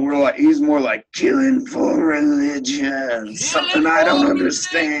 But he's more like killing for religion. Something I don't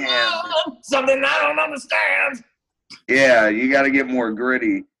understand. Something I don't understand. Yeah, you got to get more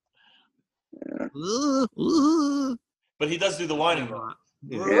gritty. Yeah. But he does do the whining though.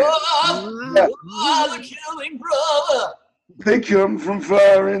 Yeah. Brother killing brother. They come from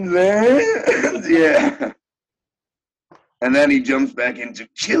far and land. Yeah. And then he jumps back into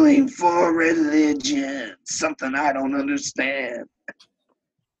killing for religion, something I don't understand.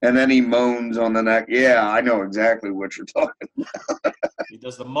 And then he moans on the neck. Yeah, I know exactly what you're talking about. He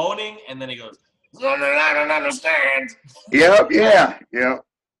does the moaning, and then he goes, something I don't understand. Yep.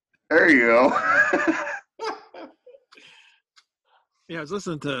 There you go. Yeah, I was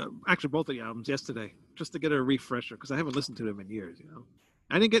listening to actually both of the albums yesterday just to get a refresher because I haven't listened to them in years,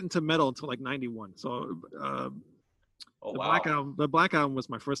 I didn't get into metal until like 91. So Oh The wow. Black Album was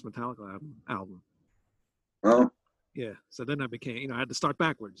my first Metallica album. Well, Yeah. So then I became, I had to start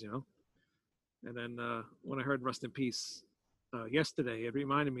backwards, And then when I heard Rest in Peace yesterday, it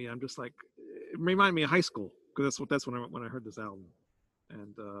reminded me. It reminded me of high school because that's when I heard this album,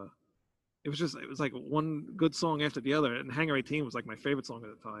 and it was like one good song after the other. And Hangar 18 was like my favorite song at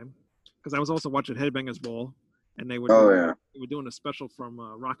the time because I was also watching Headbangers Ball, and they oh yeah, were doing a special from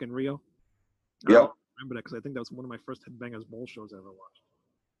Rock in Rio. I yep. remember that because I think that was one of my first Headbangers Ball shows I ever watched,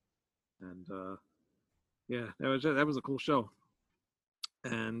 and yeah, that was a cool show,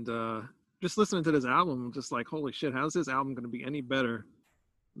 and just listening to this album, I'm just like, holy shit, how's this album going to be any better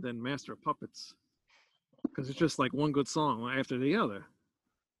than Master of Puppets? Because it's just like one good song after the other.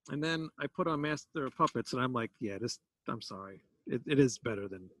 And then I put on Master of Puppets, and I'm like, yeah, I'm sorry. It is better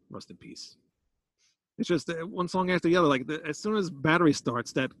than Rust in Peace. It's just one song after the other. Like, as soon as Battery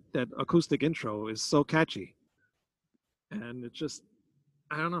starts, that acoustic intro is so catchy. And it's just,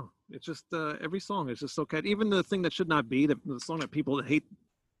 I don't know. It's just, every song is just so catchy. Even the thing that should not be, the song that people hate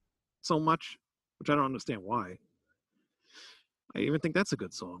so much, which I don't understand why. I even think that's a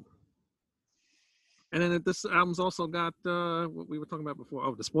good song. And then this album's also got what we were talking about before.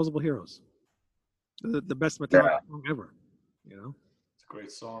 Oh, Disposable Heroes, the best Metallica song ever. It's a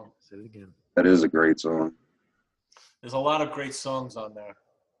great song. Say it again. That is a great song. There's a lot of great songs on there.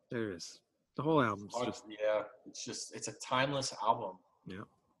 There is. The whole album's just it's a timeless album. Yeah.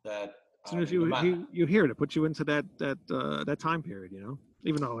 That as soon as you hear it puts you into that time period.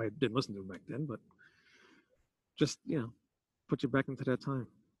 Even though I didn't listen to it back then, but just put you back into that time.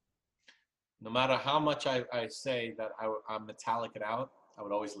 No matter how much I say that I'm Metallica out, I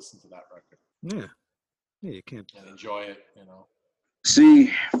would always listen to that record. Yeah, you can't. And enjoy it,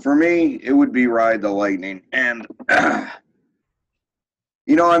 See, for me, it would be Ride the Lightning. And, I'm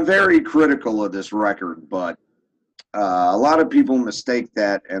very critical of this record, but a lot of people mistake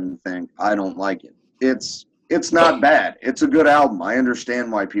that and think I don't like it. It's not bad. It's a good album. I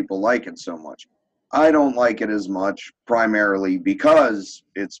understand why people like it so much. I don't like it as much, primarily because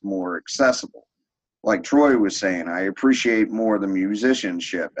it's more accessible. Like Troy was saying, I appreciate more the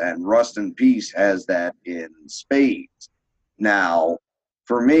musicianship, and Rust in Peace has that in spades. Now,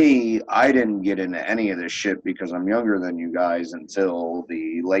 for me, I didn't get into any of this shit because I'm younger than you guys until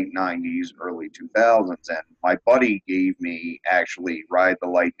the late 90s, early 2000s, and my buddy gave me actually Ride the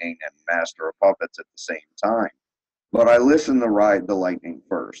Lightning and Master of Puppets at the same time. But I listened to Ride the Lightning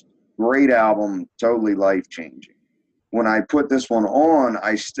first. Great album, totally life-changing. When I put this one on,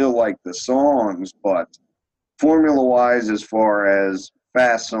 I still like the songs, but formula-wise, as far as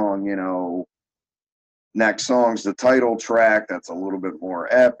fast song, next song's the title track. That's a little bit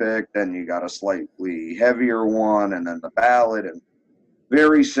more epic. Then you got a slightly heavier one, and then the ballad, and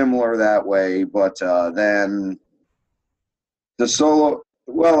very similar that way. But then the solo,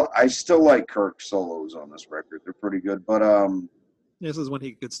 well, I still like Kirk's solos on this record. They're pretty good. But this is when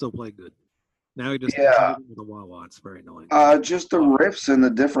he could still play good. Now he just with a wah-wah. It's very annoying. Just the riffs and the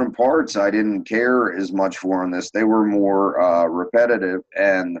different parts, I didn't care as much for on this. They were more repetitive,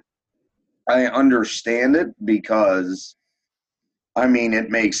 and I understand it because,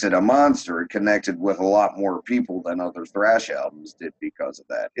 it makes it a monster. It connected with a lot more people than other thrash albums did because of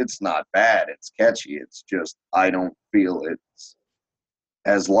that. It's not bad. It's catchy. It's just I don't feel it's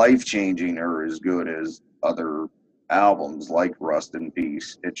as life-changing or as good as other albums like Rust in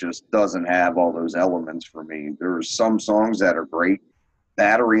Peace. It just doesn't have all those elements for me. There's some songs that are great,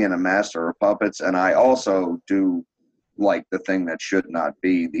 Battery and a Master of Puppets, and I also do like The Thing That Should Not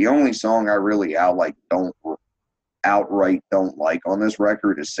Be. The only song I really outright don't like on this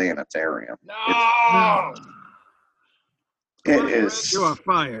record is Sanitarium. No! It is. You are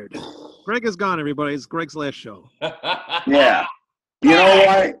fired. Greg is gone, everybody. It's Greg's last show. Yeah.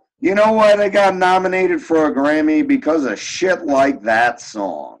 You know why they got nominated for a Grammy? Because of shit like that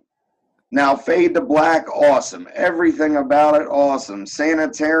song. Now, Fade to Black, awesome. Everything about it, awesome.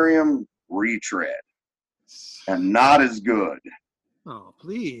 Sanitarium, retread. And not as good. Oh,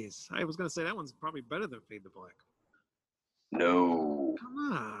 please. I was going to say that one's probably better than Fade to Black. No.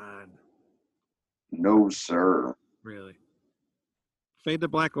 Come on. No, sir. Really? Fade to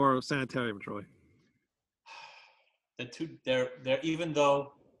Black or Sanitarium, Troy? The two, they're even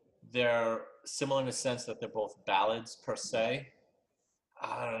though they're similar in the sense that they're both ballads per se.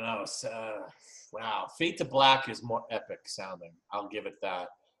 I don't know. Wow, Fade to Black is more epic sounding. I'll give it that.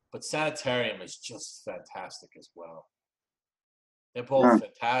 But Sanitarium is just fantastic as well. They're both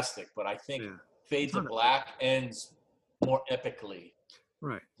fantastic, but I think Fade to Black ends more epically.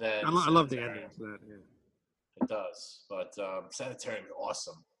 Right. Than I love the ending to that. Yeah. It does, but Sanitarium is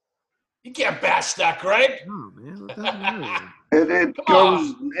awesome. You can't bash that, Greg. No, man, it doesn't matter.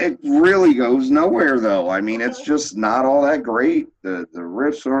 It really goes nowhere though. I mean, it's just not all that great. The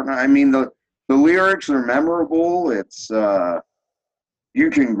riffs aren't. I mean, the lyrics are memorable. It's you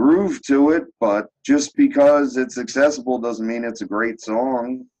can groove to it, but just because it's accessible doesn't mean it's a great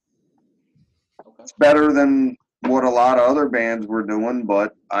song. Okay. It's better than what a lot of other bands were doing,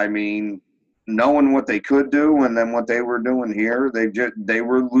 but I mean, knowing what they could do and then what they were doing here, they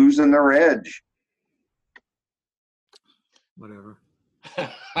were losing their edge. Whatever.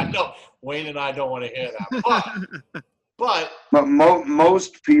 I know Wayne and I don't want to hear that, but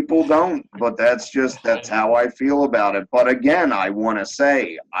Most people don't, but that's how I feel about it. But again, I want to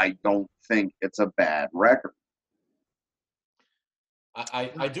say I don't think it's a bad record.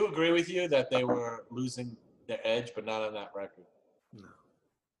 I do agree with you that they were losing their edge, but not on that record. No.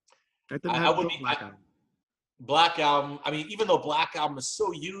 That didn't have Black Album. I mean, even though Black Album is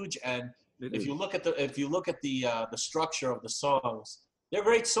so huge, and if you look at the structure of the songs, they're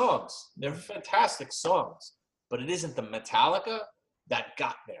great songs. They're fantastic songs, but it isn't the Metallica that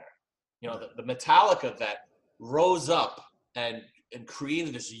got there. You know, the Metallica that rose up and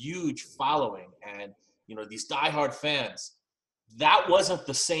created this huge following, and you know, these diehard fans. That wasn't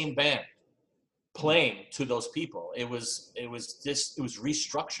the same band playing to those people. It was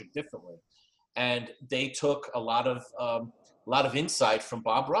restructured differently, and they took a lot of insight from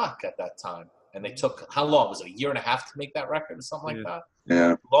Bob Rock at that time. And they took, how long was it, a year and a half to make that record or something like that?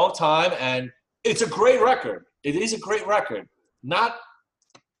 Yeah, long time. And it's a great record. It is a great record. Not,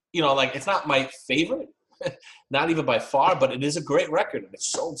 you know, like, it's not my favorite, not even by far, but it is a great record, and it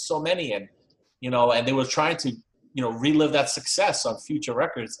sold so many. And you know, and they were trying to, you know, relive that success on future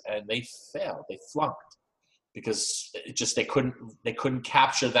records, and they failed. They flunked because it just they couldn't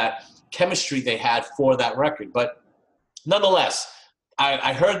capture that chemistry they had for that record. But nonetheless,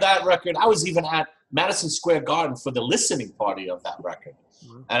 I heard that record. I was even at Madison Square Garden for the listening party of that record,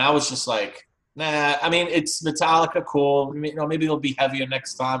 and I was just like, nah. I mean, it's Metallica, cool. You know, maybe it'll be heavier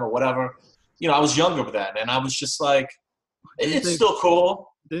next time or whatever. You know, I was younger then, and I was just like, it's still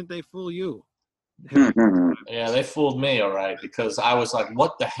cool. Didn't they fool you? Yeah, they fooled me, all right, because I was like,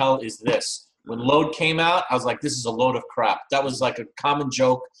 what the hell is this? When Load came out, I was like, this is a load of crap. That was like a common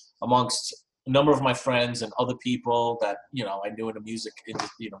joke amongst a number of my friends and other people that, you know, I knew in the music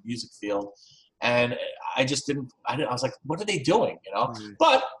field. And I just didn't, I was like, what are they doing, you know? Mm-hmm.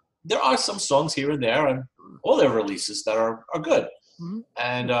 But there are some songs here and there, and all their releases that are good. Mm-hmm.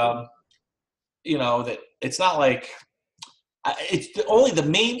 And, you know, that it's not like, it's only the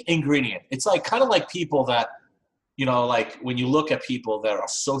main ingredient. It's like kind of like people that, you know, like when you look at people that are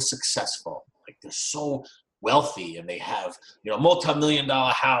so successful, like they're so wealthy and they have, you know,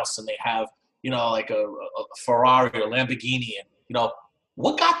 multi-million-dollar house and they have, you know, like a Ferrari or Lamborghini, and you know,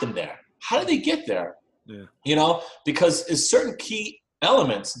 what got them there? How did they get there? Yeah. You know, because there's certain key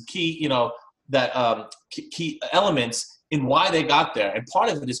elements, you know, that key elements in why they got there, and part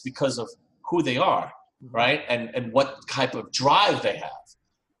of it is because of who they are. Right? And what type of drive they have.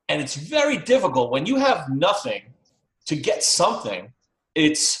 And it's very difficult when you have nothing to get something.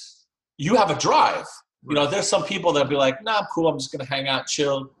 It's, you have a drive. You know, there's some people that'll be like, nah, I'm cool. I'm just going to hang out,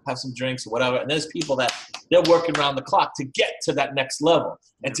 chill, have some drinks or whatever. And there's people that they're working around the clock to get to that next level.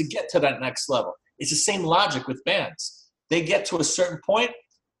 And to get to that next level, it's the same logic with bands. They get to a certain point,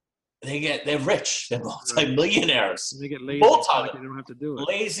 they're rich. They're multi-millionaires. They get lazy. They don't have to do it.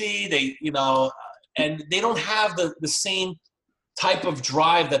 Lazy. They, you know, and they don't have the same type of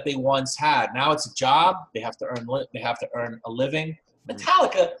drive that they once had. Now it's a job. They have to earn a living.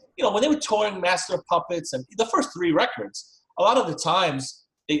 Metallica, you know, when they were touring Master of Puppets and the first 3 records, a lot of the times,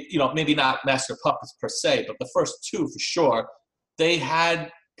 you know, maybe not Master of Puppets per se, but the first 2 for sure, they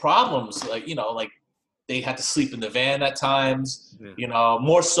had problems. Like, you know, like they had to sleep in the van at times, you know,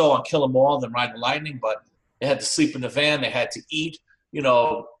 more so on Kill 'Em All than Ride the Lightning, but they had to sleep in the van. They had to eat, you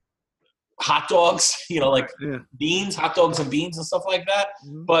know, hot dogs, you know, like beans, hot dogs and beans and stuff like that.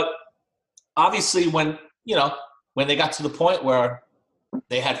 Mm-hmm. But obviously when they got to the point where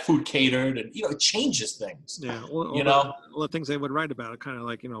they had food catered and, you know, it changes things. Yeah. All the things they would write about are kind of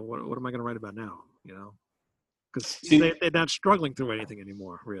like, you know, what am I going to write about now? You know, because they're not struggling through anything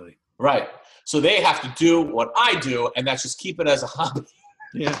anymore, really. Right. So they have to do what I do, and that's just keep it as a hobby.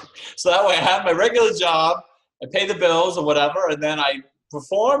 Yeah. So that way I have my regular job, I pay the bills or whatever, and then I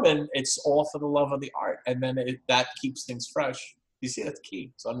perform, and it's all for the love of the art, and then that keeps things fresh. You see, that's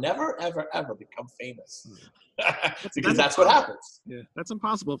key. So never, ever, ever become famous, because that's what happens. Yeah, that's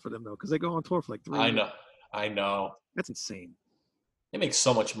impossible for them though, because they go on tour for like 3 years. I know. That's insane. They make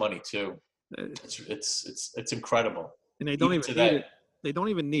so much money too. It's incredible. And they don't even need it. They don't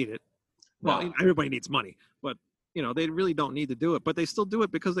even need it. Well, No. everybody needs money, but they really don't need to do it, but they still do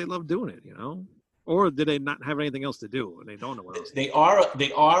it because they love doing it. Or do they not have anything else to do and they don't know what else?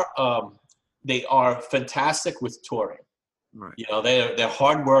 They are fantastic with touring. Right. They're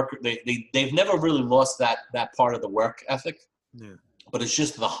hard work. They've never really lost that part of the work ethic. Yeah. But it's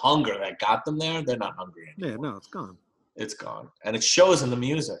just the hunger that got them there. They're not hungry anymore. Yeah, no, it's gone. It's gone. And it shows in the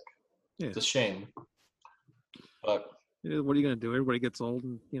music. Yeah. It's a shame. But what are you going to do? Everybody gets old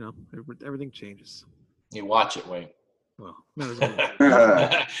and, everything changes. you watch it, Wayne. Well, not as old.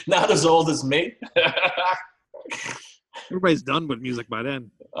 Not as old as me. Everybody's done with music by then.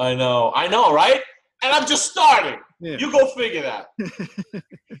 I know, right? And I'm just starting. Yeah. You go figure that.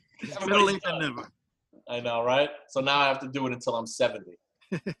 Better late than never. I know, right? So now I have to do it until I'm 70.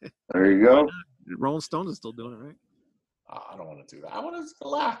 There you go. Rolling Stones is still doing it, right? I don't want to do that. I want to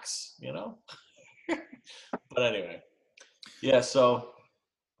relax, But anyway, yeah. So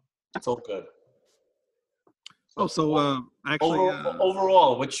it's all good. Oh, so actually,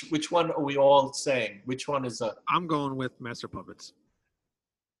 overall, which one are we all saying? Which one is I'm going with Master Puppets.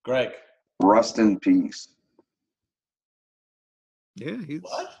 Greg? Rust in peace. Yeah, he's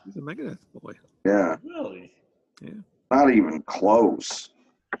a Megadeth boy. Yeah. Really? Yeah. Not even close.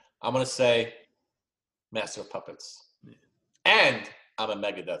 I'm gonna say Master of Puppets. Yeah. And I'm a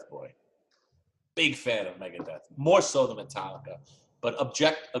Megadeth boy. Big fan of Megadeth, more so than Metallica. But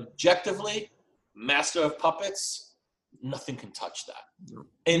objectively, Master of Puppets, nothing can touch that.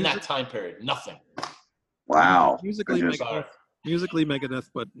 In that time period, nothing. Wow. Musically, Megadeth,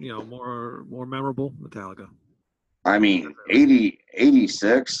 but more memorable Metallica. I mean,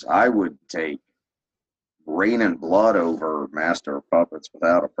 86, I would take Rain and Blood over Master of Puppets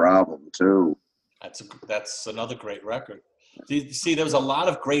without a problem, too. That's another great record. See, there was a lot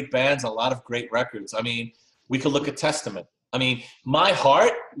of great bands, a lot of great records. I mean, we could look at Testament. I mean, my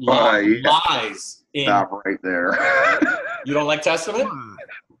heart lies in... Not right there. You don't like Testament?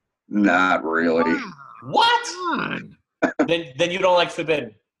 Not really. What? Then you don't like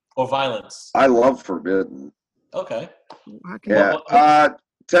Forbidden or Violence? I love Forbidden. Okay. Yeah.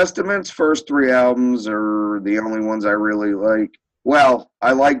 Testament's first 3 albums are the only ones I really like. Well,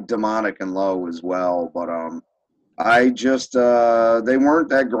 I like Demonic and Low as well, but I just they weren't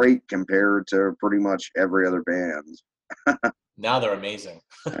that great compared to pretty much every other band. Now they're amazing.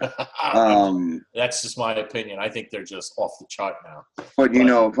 That's just my opinion. I think they're just off the chart now. But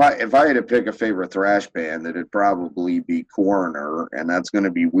if I had to pick a favorite thrash band, it'd probably be Coroner, and that's going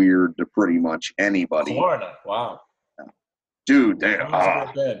to be weird to pretty much anybody. Coroner, wow, dude, they're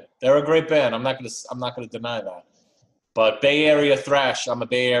a great band. I'm not gonna deny that. But Bay Area thrash, I'm a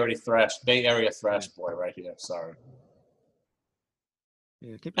Bay Area thrash boy right here. Sorry.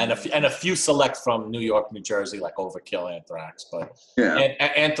 Yeah, and a few select from New York, New Jersey, like Overkill, Anthrax, but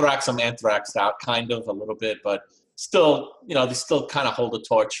Anthrax, I'm Anthraxed out kind of a little bit, but still, they still kind of hold the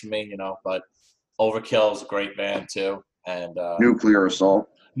torch for me, But Overkill is a great band too, and Nuclear Assault.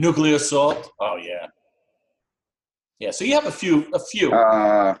 Oh yeah. So you have a few.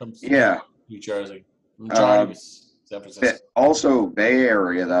 From New Jersey. Majority was San Francisco. Also, Bay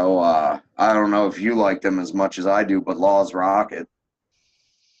Area though. I don't know if you like them as much as I do, but Laws Rocket.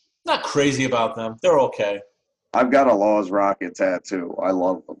 Not crazy about them. They're okay. I've got a Laws Rocket tattoo. I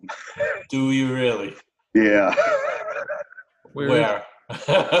love them. Do you really? Yeah. Where?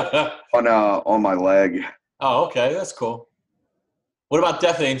 On my leg. Oh, okay. That's cool. What about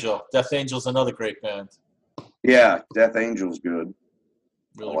Death Angel? Death Angel's another great band. Yeah, Death Angel's good.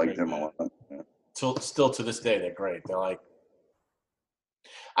 Really I like them a lot. Yeah. Still to this day, they're great. They're like...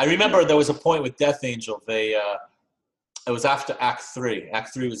 I remember there was a point with Death Angel. It was after Act 3.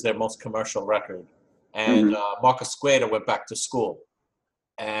 Act 3 was their most commercial record. And Marcus Guetta went back to school.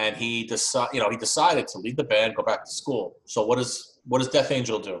 And he decided to leave the band, go back to school. So what does Death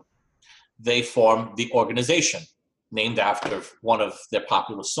Angel do? They formed the organization, named after one of their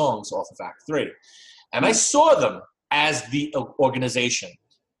popular songs off of Act 3. And I saw them as the organization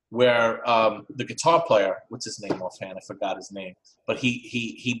where the guitar player, what's his name offhand? I forgot his name. But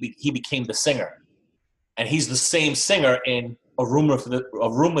he became the singer. And he's the same singer in A Room with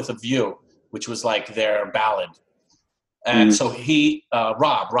a View, which was like their ballad. And so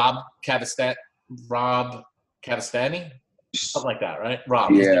Rob Cavastani, something like that, right?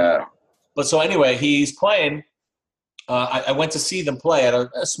 Rob. Yeah. But so anyway, he's playing. I went to see them play at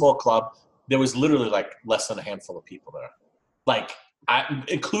a small club. There was literally like less than a handful of people there, like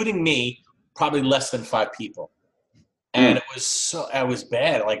including me, probably less than 5 people. And it was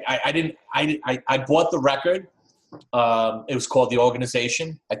bad. Like I bought the record. It was called The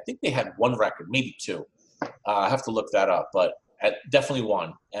Organization. I think they had 1 record, maybe 2. I have to look that up. But definitely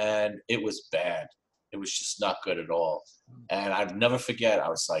one, and it was bad. It was just not good at all. And I'd never forget, I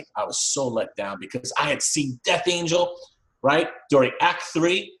was so let down because I had seen Death Angel, right, during Act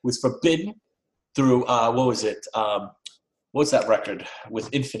 3 was Forbidden through, what was it? What's that record with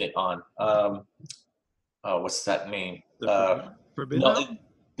Infinite on? What's that name? Forbidden? No,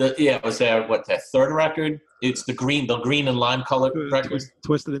 it was their third record. It's the green and lime colored record.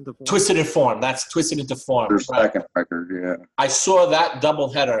 Twisted into Form. Twisted in Form. That's Twisted into Form. Their second record, yeah. I saw that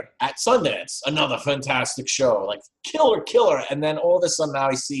doubleheader at Sundance. Another fantastic show, like killer. And then all of a sudden now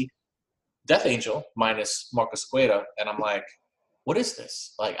I see Death Angel minus Marcus Guetta, and I'm like, what is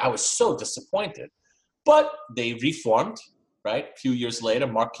this? Like, I was so disappointed. But they reformed, right? A few years later,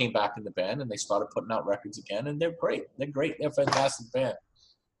 Mark came back in the band, and they started putting out records again, and they're great. They're great. They're a fantastic band.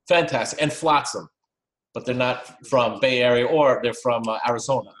 Fantastic. And Flotsam. But they're not from Bay Area, or they're from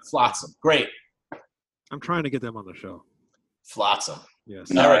Arizona. Flotsam. Great. I'm trying to get them on the show. Flotsam. Yes.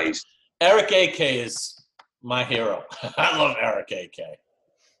 Nice. Eric A.K. is my hero. I love Eric A.K.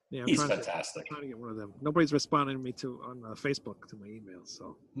 Yeah, He's fantastic. I'm trying to get one of them. Nobody's responding to me on Facebook to my emails,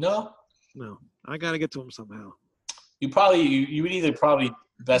 so No? no. I got to get to them somehow. You would either probably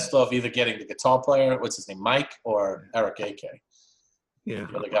best off either getting the guitar player, what's his name, Mike, or Eric A.K. Yeah,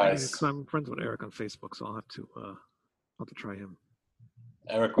 The other guys. because I'm friends with Eric on Facebook, so I'll have to try him.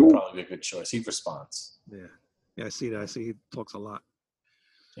 Eric would probably be a good choice. He responds. Yeah, I see that. I see he talks a lot.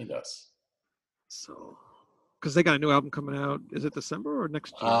 He does. So, because they got a new album coming out. Is it December or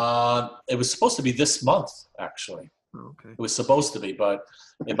next year? It was supposed to be this month, actually. Oh, okay. It was supposed to be, but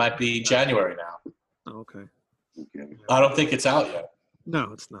it might be January now. Oh, okay. Okay. I don't think it's out yet.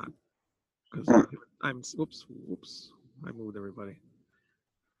 No, it's not. Because whoops. I moved everybody.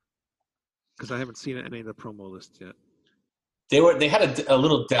 Because I haven't seen any of the promo lists yet. They had a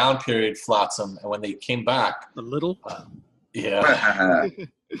little down period, Flotsam, and when they came back, A little. They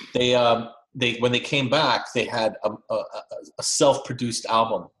when they came back, they had a self-produced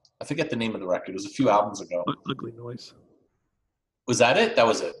album. I forget the name of the record. It was a few albums ago. Ugly Noise. Was that it? That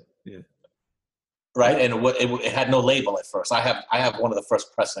was it. Yeah. Right, and it had no label at first. I have one of the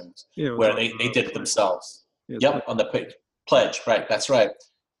first pressings where they did it themselves. Yeah, Yep, on the page. Pledge, right? That's right.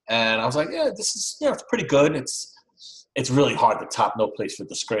 And I was like, yeah, this is it's pretty good. It's really hard to top No Place for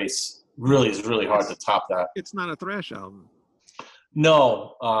Disgrace. It's really hard to top that. It's not a thrash album.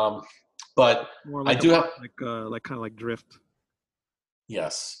 No, but More like I do have like kind of like Drift.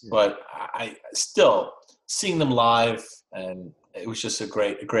 yes, Yeah. but I still seeing them live, and it was just a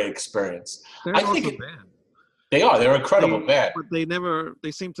great experience. They're I an think awesome band. they're an incredible band. But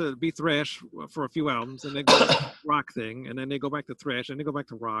they seem to be thrash for a few albums, and then go to rock thing, and then they go back to thrash, and they go back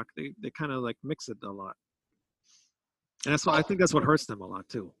to rock. They kind of like mix it a lot, and that's why I think that's what hurts them a lot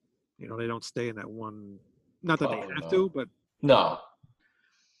too. You know, they don't stay in that one. Not that they have to, but No,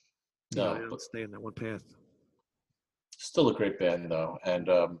 they don't stay in that one path. still a great band though, and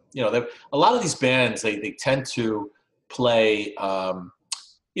a lot of these bands they tend to play.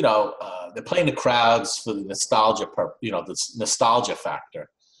 They're playing the crowds for the nostalgia, the nostalgia factor.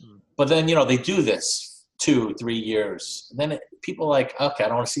 But then, they do this 2-3 years. And then people are like, okay, I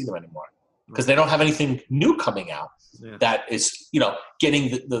don't want to see them anymore. Because they don't have anything new coming out that is,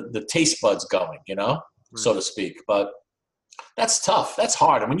 getting the taste buds going, so to speak. But that's tough. That's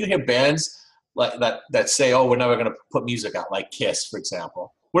hard. And when you hear bands like that say, oh, we're never going to put music out, like Kiss, for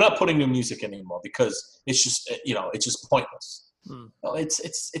example. We're not putting new music anymore because it's just, it's just pointless. Well,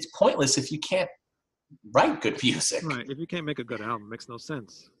 it's pointless if you can't write good music. Right. If you can't make a good album, it makes no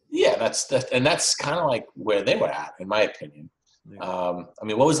sense. Yeah, that's kind of like where they were at, in my opinion. Yeah.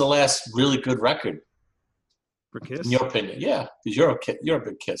 What was the last really good record? For Kiss? In your opinion, yeah, because you're a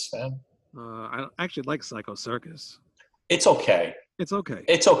big Kiss fan. I actually like Psycho Circus. It's okay. It's okay.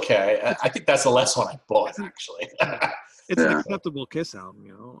 It's okay. I think that's the last one I bought, actually. It's an acceptable Kiss album,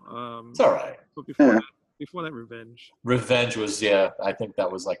 It's all right. But before that, Revenge. Revenge was, I think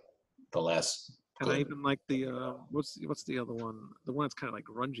that was like the last. And I even like the what's the other one? The one that's kind of like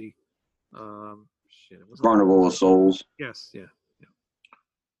grungy. Carnival of Souls. Yes, yeah.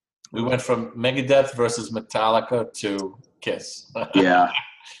 We went from Megadeth versus Metallica to Kiss. Yeah.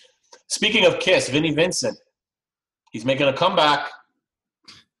 Speaking of Kiss, Vinnie Vincent, he's making a comeback.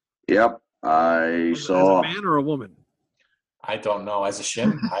 Yep, I saw. As a man or a woman? I don't know. As a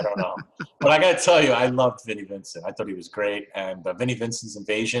shin, I don't know. But I got to tell you, I loved Vinnie Vincent. I thought he was great. And Vinnie Vincent's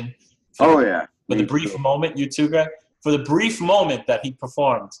Invasion. Yeah. For the brief moment, you too, Greg? For the brief moment that he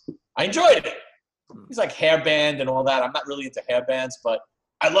performed, I enjoyed it. He's like hair band and all that. I'm not really into hair bands, but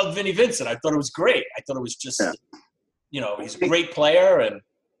I loved Vinnie Vincent. I thought it was great. I thought it was just, he's a great player. And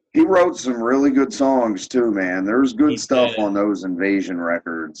He wrote some really good songs too, man. There's good He stuff did. on those Invasion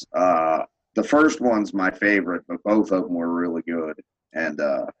records. The first one's my favorite, but both of them were really good. And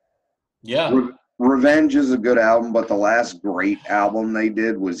Yeah. Revenge is a good album, but the last great album they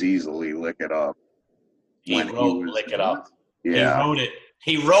did was easily Lick It Up. He wrote Lick It Up. Yeah.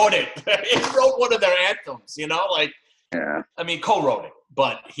 He wrote it. He wrote one of their anthems, you know? Like, Yeah. I mean, co-wrote it,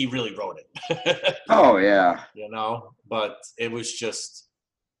 but he really wrote it. Oh, yeah. You know? But it was just,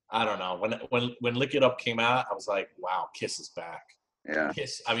 I don't know. When Lick It Up came out, I was like, wow, Kiss is back. Yeah.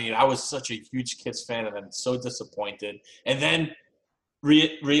 Kiss. I mean, I was such a huge Kiss fan and then so disappointed. And then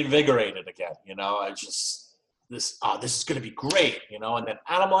reinvigorated again, you know? I just, this is going to be great, you know? And then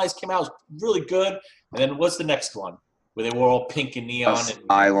Animalize came out, it was really good. And then what's the next one? Where they were all pink and neon.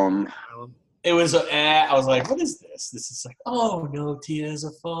 Asylum. It was, I was like, what is this? This is like, oh, no tears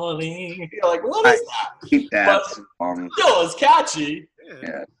are falling. You're like, what is that? Keep that But song. still, it's catchy.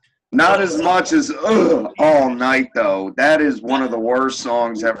 Yeah. Not as much as All Night, though. That is one of the worst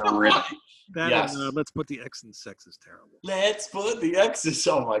songs ever written. That Yes. and Let's Put the X in Sex is terrible. Let's put the X's.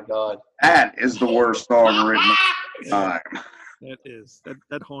 Oh, my God. That is the worst song written of all time. That is.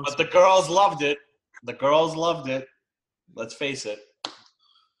 That haunts But the girls loved it. The girls loved it. Let's face it.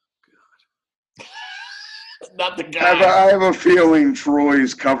 Not the guy. I have a feeling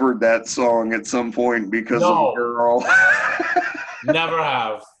Troy's covered that song at some point because of a girl. Never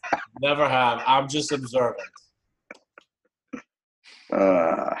have. Never have. I'm just observant.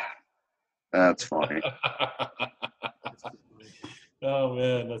 That's funny. Oh,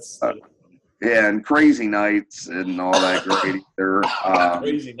 man. That's Yeah, and Crazy Nights and all that great either.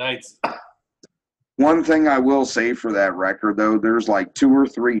 crazy nights. One thing I will say for that record, though, there's like 2 or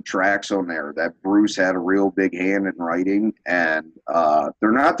 3 tracks on there that Bruce had a real big hand in writing, and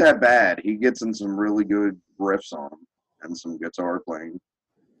they're not that bad. He gets in some really good riffs on them and some guitar playing.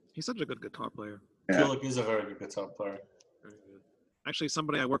 He's such a good guitar player. I feel like he's a very good guitar player. Very good. Actually,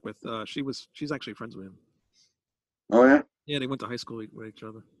 somebody I work with, she's actually friends with him. Oh, yeah? Yeah, they went to high school with each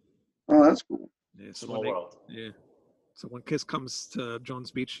other. Oh, that's cool. Yeah, so Small world. Yeah. So when Kiss comes to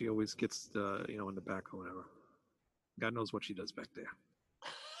Jones Beach, she always gets, in the back or whatever. God knows what she does back there.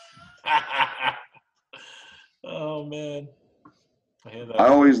 Oh, man. I hear that. I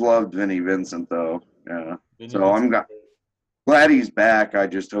always loved Vinnie Vincent, though. Yeah. Vinnie So I'm Vincent. glad he's back. I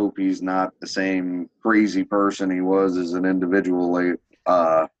just hope he's not the same crazy person he was as an individual in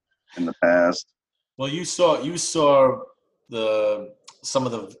the past. Well, you saw some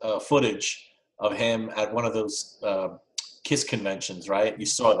of the footage of him at one of those Kiss conventions, right? You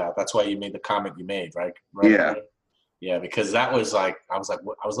saw that. That's why you made the comment you made, right? Yeah. Yeah, because that was like I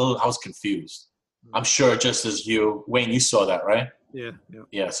was confused. I'm sure just as you, Wayne, you saw that, right? Yeah.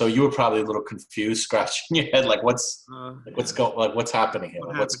 Yeah. So you were probably a little confused, scratching your head, like what's happening here?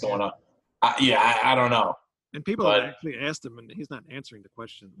 What's going on? I don't know. And people have actually asked him, and he's not answering the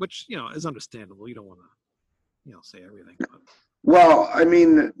question, which is understandable. You don't want to, say everything. But. Well, I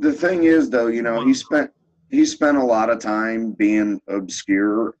mean, the thing is, though, he spent a lot of time being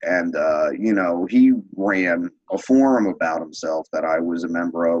obscure, and he ran a forum about himself that I was a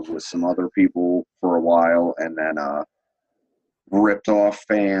member of with some other people for a while, and then ripped off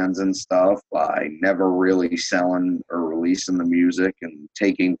fans and stuff by never really selling or releasing the music and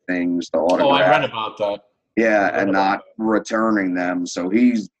taking things to autograph. Oh, I read about that. Yeah, and not returning them. So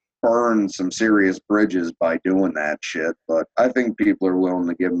he's burned some serious bridges by doing that shit. But I think people are willing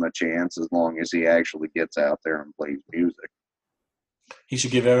to give him a chance as long as he actually gets out there and plays music. He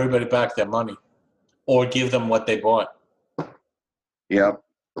should give everybody back their money, or give them what they bought. Yep.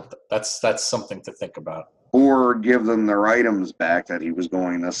 That's something to think about. Or give them their items back that he was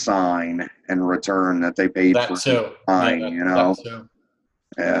going to sign and return that they paid That for too. sign, That too.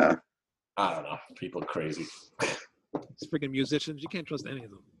 Yeah. I don't know. People are crazy. These freaking musicians, you can't trust any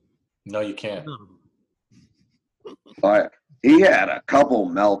of them. No, you can't. No. But he had a couple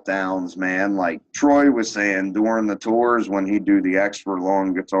meltdowns, man. Like Troy was saying during the tours when he'd do the extra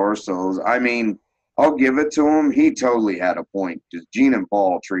long guitar solos. I mean, I'll give it to him. He totally had a point because Gene and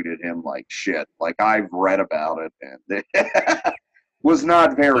Paul treated him like shit. Like I've read about it, and it was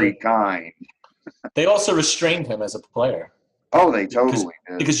not very kind. They also restrained him as a player. Oh, they totally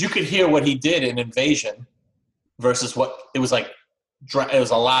did. Because you could hear what he did in Invasion versus what it was like. It was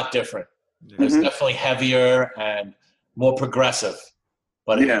a lot different. It was definitely heavier and more progressive.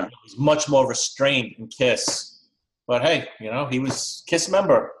 But it was much more restrained in Kiss. But hey, he was Kiss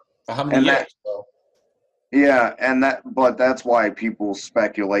member for how many years? But that's why people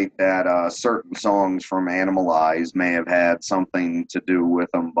speculate that certain songs from Animalize may have had something to do with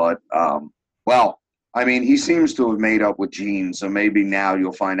them. But, I mean, he seems to have made up with Gene, so maybe now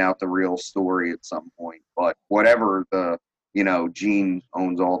you'll find out the real story at some point. But whatever Gene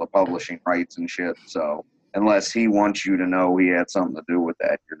owns all the publishing rights and shit. So unless he wants you to know he had something to do with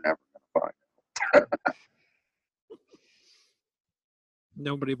that, you're never going to find it.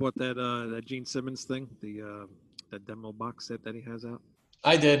 Nobody bought that Gene Simmons thing, that demo box set that he has out.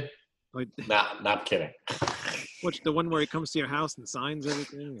 I did. Like, Nah, not kidding. Which the one where he comes to your house and signs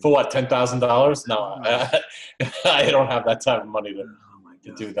everything? For what, $10,000? No, I don't have that type of money to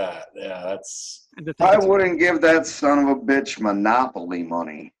do that. Yeah, that's. I wouldn't give that son of a bitch Monopoly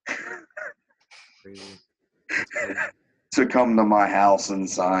money to come to my house and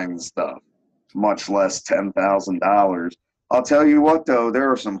sign stuff, much less $10,000. I'll tell you what, though, there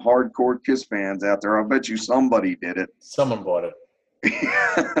are some hardcore Kiss fans out there. I bet you somebody did it. Someone bought it.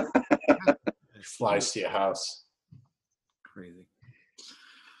 Flies to your house. Crazy.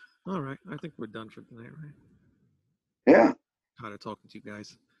 All right, I think we're done for tonight, right? Yeah. Tired of talking to you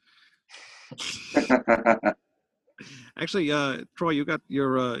guys. Actually, Troy, you got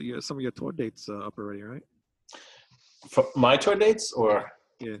your some of your tour dates up already, right? For my tour dates, or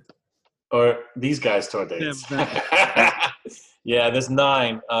these guys' tour dates? Yeah, there's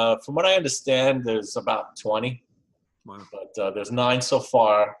 9. From what I understand, there's about 20. Wow. But there's 9 so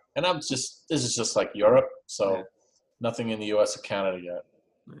far, and this is just like Europe, so nothing in the U.S. or Canada yet.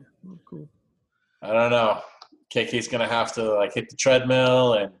 Yeah. Oh, cool. I don't know. KK's gonna have to hit the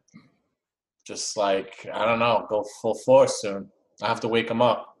treadmill and just I don't know, go full force soon. I have to wake him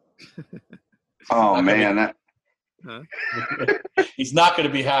up. Oh man, he's not gonna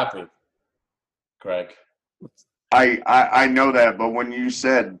be happy, Greg. I know that, but when you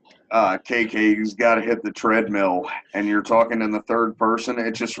said KK's got to hit the treadmill and you're talking in the third person,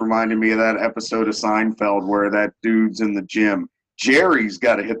 it just reminded me of that episode of Seinfeld where that dude's in the gym. Jerry's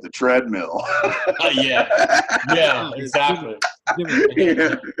got to hit the treadmill. Yeah, exactly.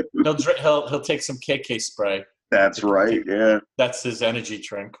 Yeah. He'll take some KK spray. That's right. Yeah, that's his energy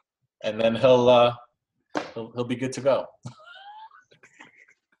drink, and then he'll be good to go.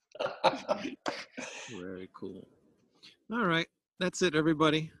 Very cool. All right, that's it,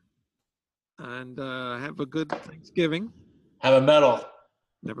 everybody, and have a good Thanksgiving. Have a metal.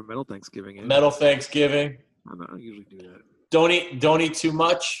 Never metal Thanksgiving. Metal Thanksgiving. I don't usually do that. Don't eat too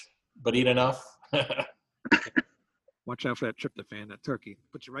much, but eat enough. Watch out for that tryptophan, that turkey.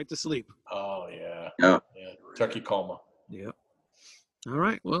 Put you right to sleep. Oh yeah. Yeah. Turkey coma. Yep. All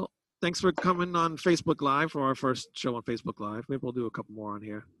right. Well, thanks for coming on Facebook Live for our first show on Facebook Live. Maybe we'll do a couple more on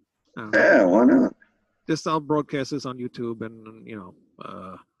here. Yeah, why not? I'll broadcast this on YouTube, and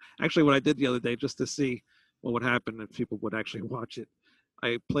actually, what I did the other day just to see what would happen if people would actually watch it,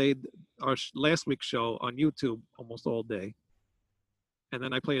 I played our last week's show on YouTube almost all day, and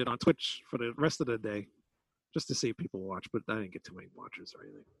then I played it on Twitch for the rest of the day, just to see if people watch. But I didn't get too many watchers or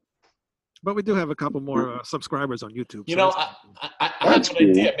anything. But we do have a couple more subscribers on YouTube. I have an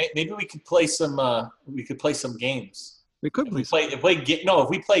idea. Maybe we could play some. We could play some games. We could play. If we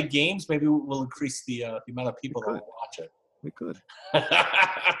play games, maybe we'll increase the amount of people that will watch it. We could.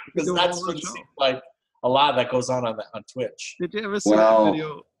 Because that's what it seems like a lot that goes on Twitch. Did you ever see that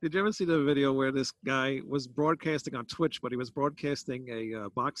video? Did you ever see the video where this guy was broadcasting on Twitch, but he was broadcasting a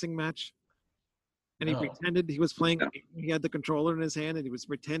boxing match? And he pretended he was playing. He had the controller in his hand, and he was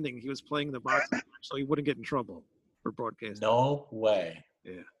pretending he was playing the boxing match, so he wouldn't get in trouble for broadcasting. No way.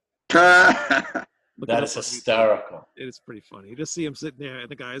 Yeah. That is hysterical. It is pretty funny. You just see him sitting there, and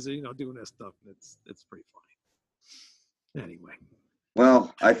the guys are doing their stuff. It's pretty funny. Anyway.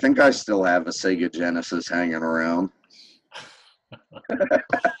 Well, I think I still have a Sega Genesis hanging around.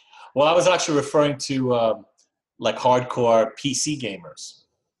 Well, I was actually referring to hardcore PC gamers.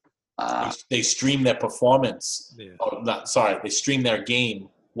 They stream their performance. Yeah. They stream their game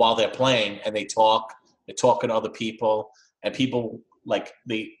while they're playing, and they talk. They're talking to other people, and people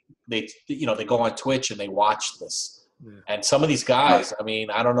they go on Twitch and they watch this. Yeah. And some of these guys, I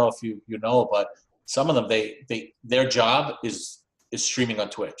mean, I don't know if you know, but some of them their job is streaming on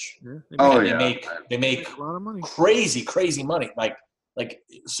Twitch. Yeah. They make a lot of money. Crazy money.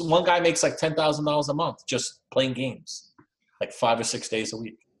 So one guy makes $10,000 a month just playing games, 5 or 6 days a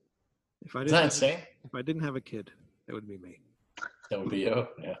week. Is that insane? If I didn't have a kid, that would be me. That would be you,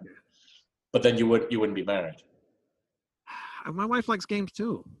 yeah. But then you wouldn't be married. My wife likes games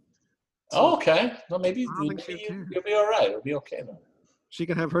too. So oh, okay. Well, maybe you'll be all right. It'll be okay then. She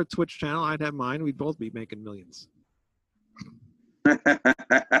could have her Twitch channel. I'd have mine. We'd both be making millions. That's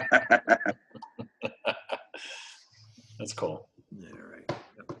cool.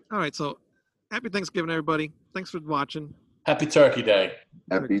 All right. So, happy Thanksgiving, everybody. Thanks for watching. Happy Turkey Day.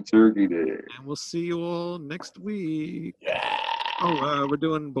 Happy Turkey Day. And we'll see you all next week. Yeah. Oh, we're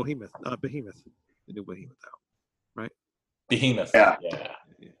doing Behemoth. Behemoth. The new Behemoth out. Behemoth. Yeah.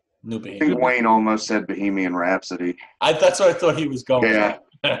 New I think Behemoth. Wayne almost said Bohemian Rhapsody. That's what I thought he was going. Yeah.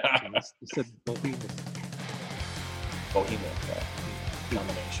 He said Behemoth. Bohemian.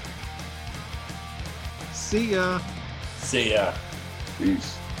 Combination. See ya. See ya.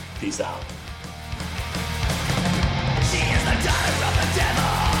 Peace. Peace out.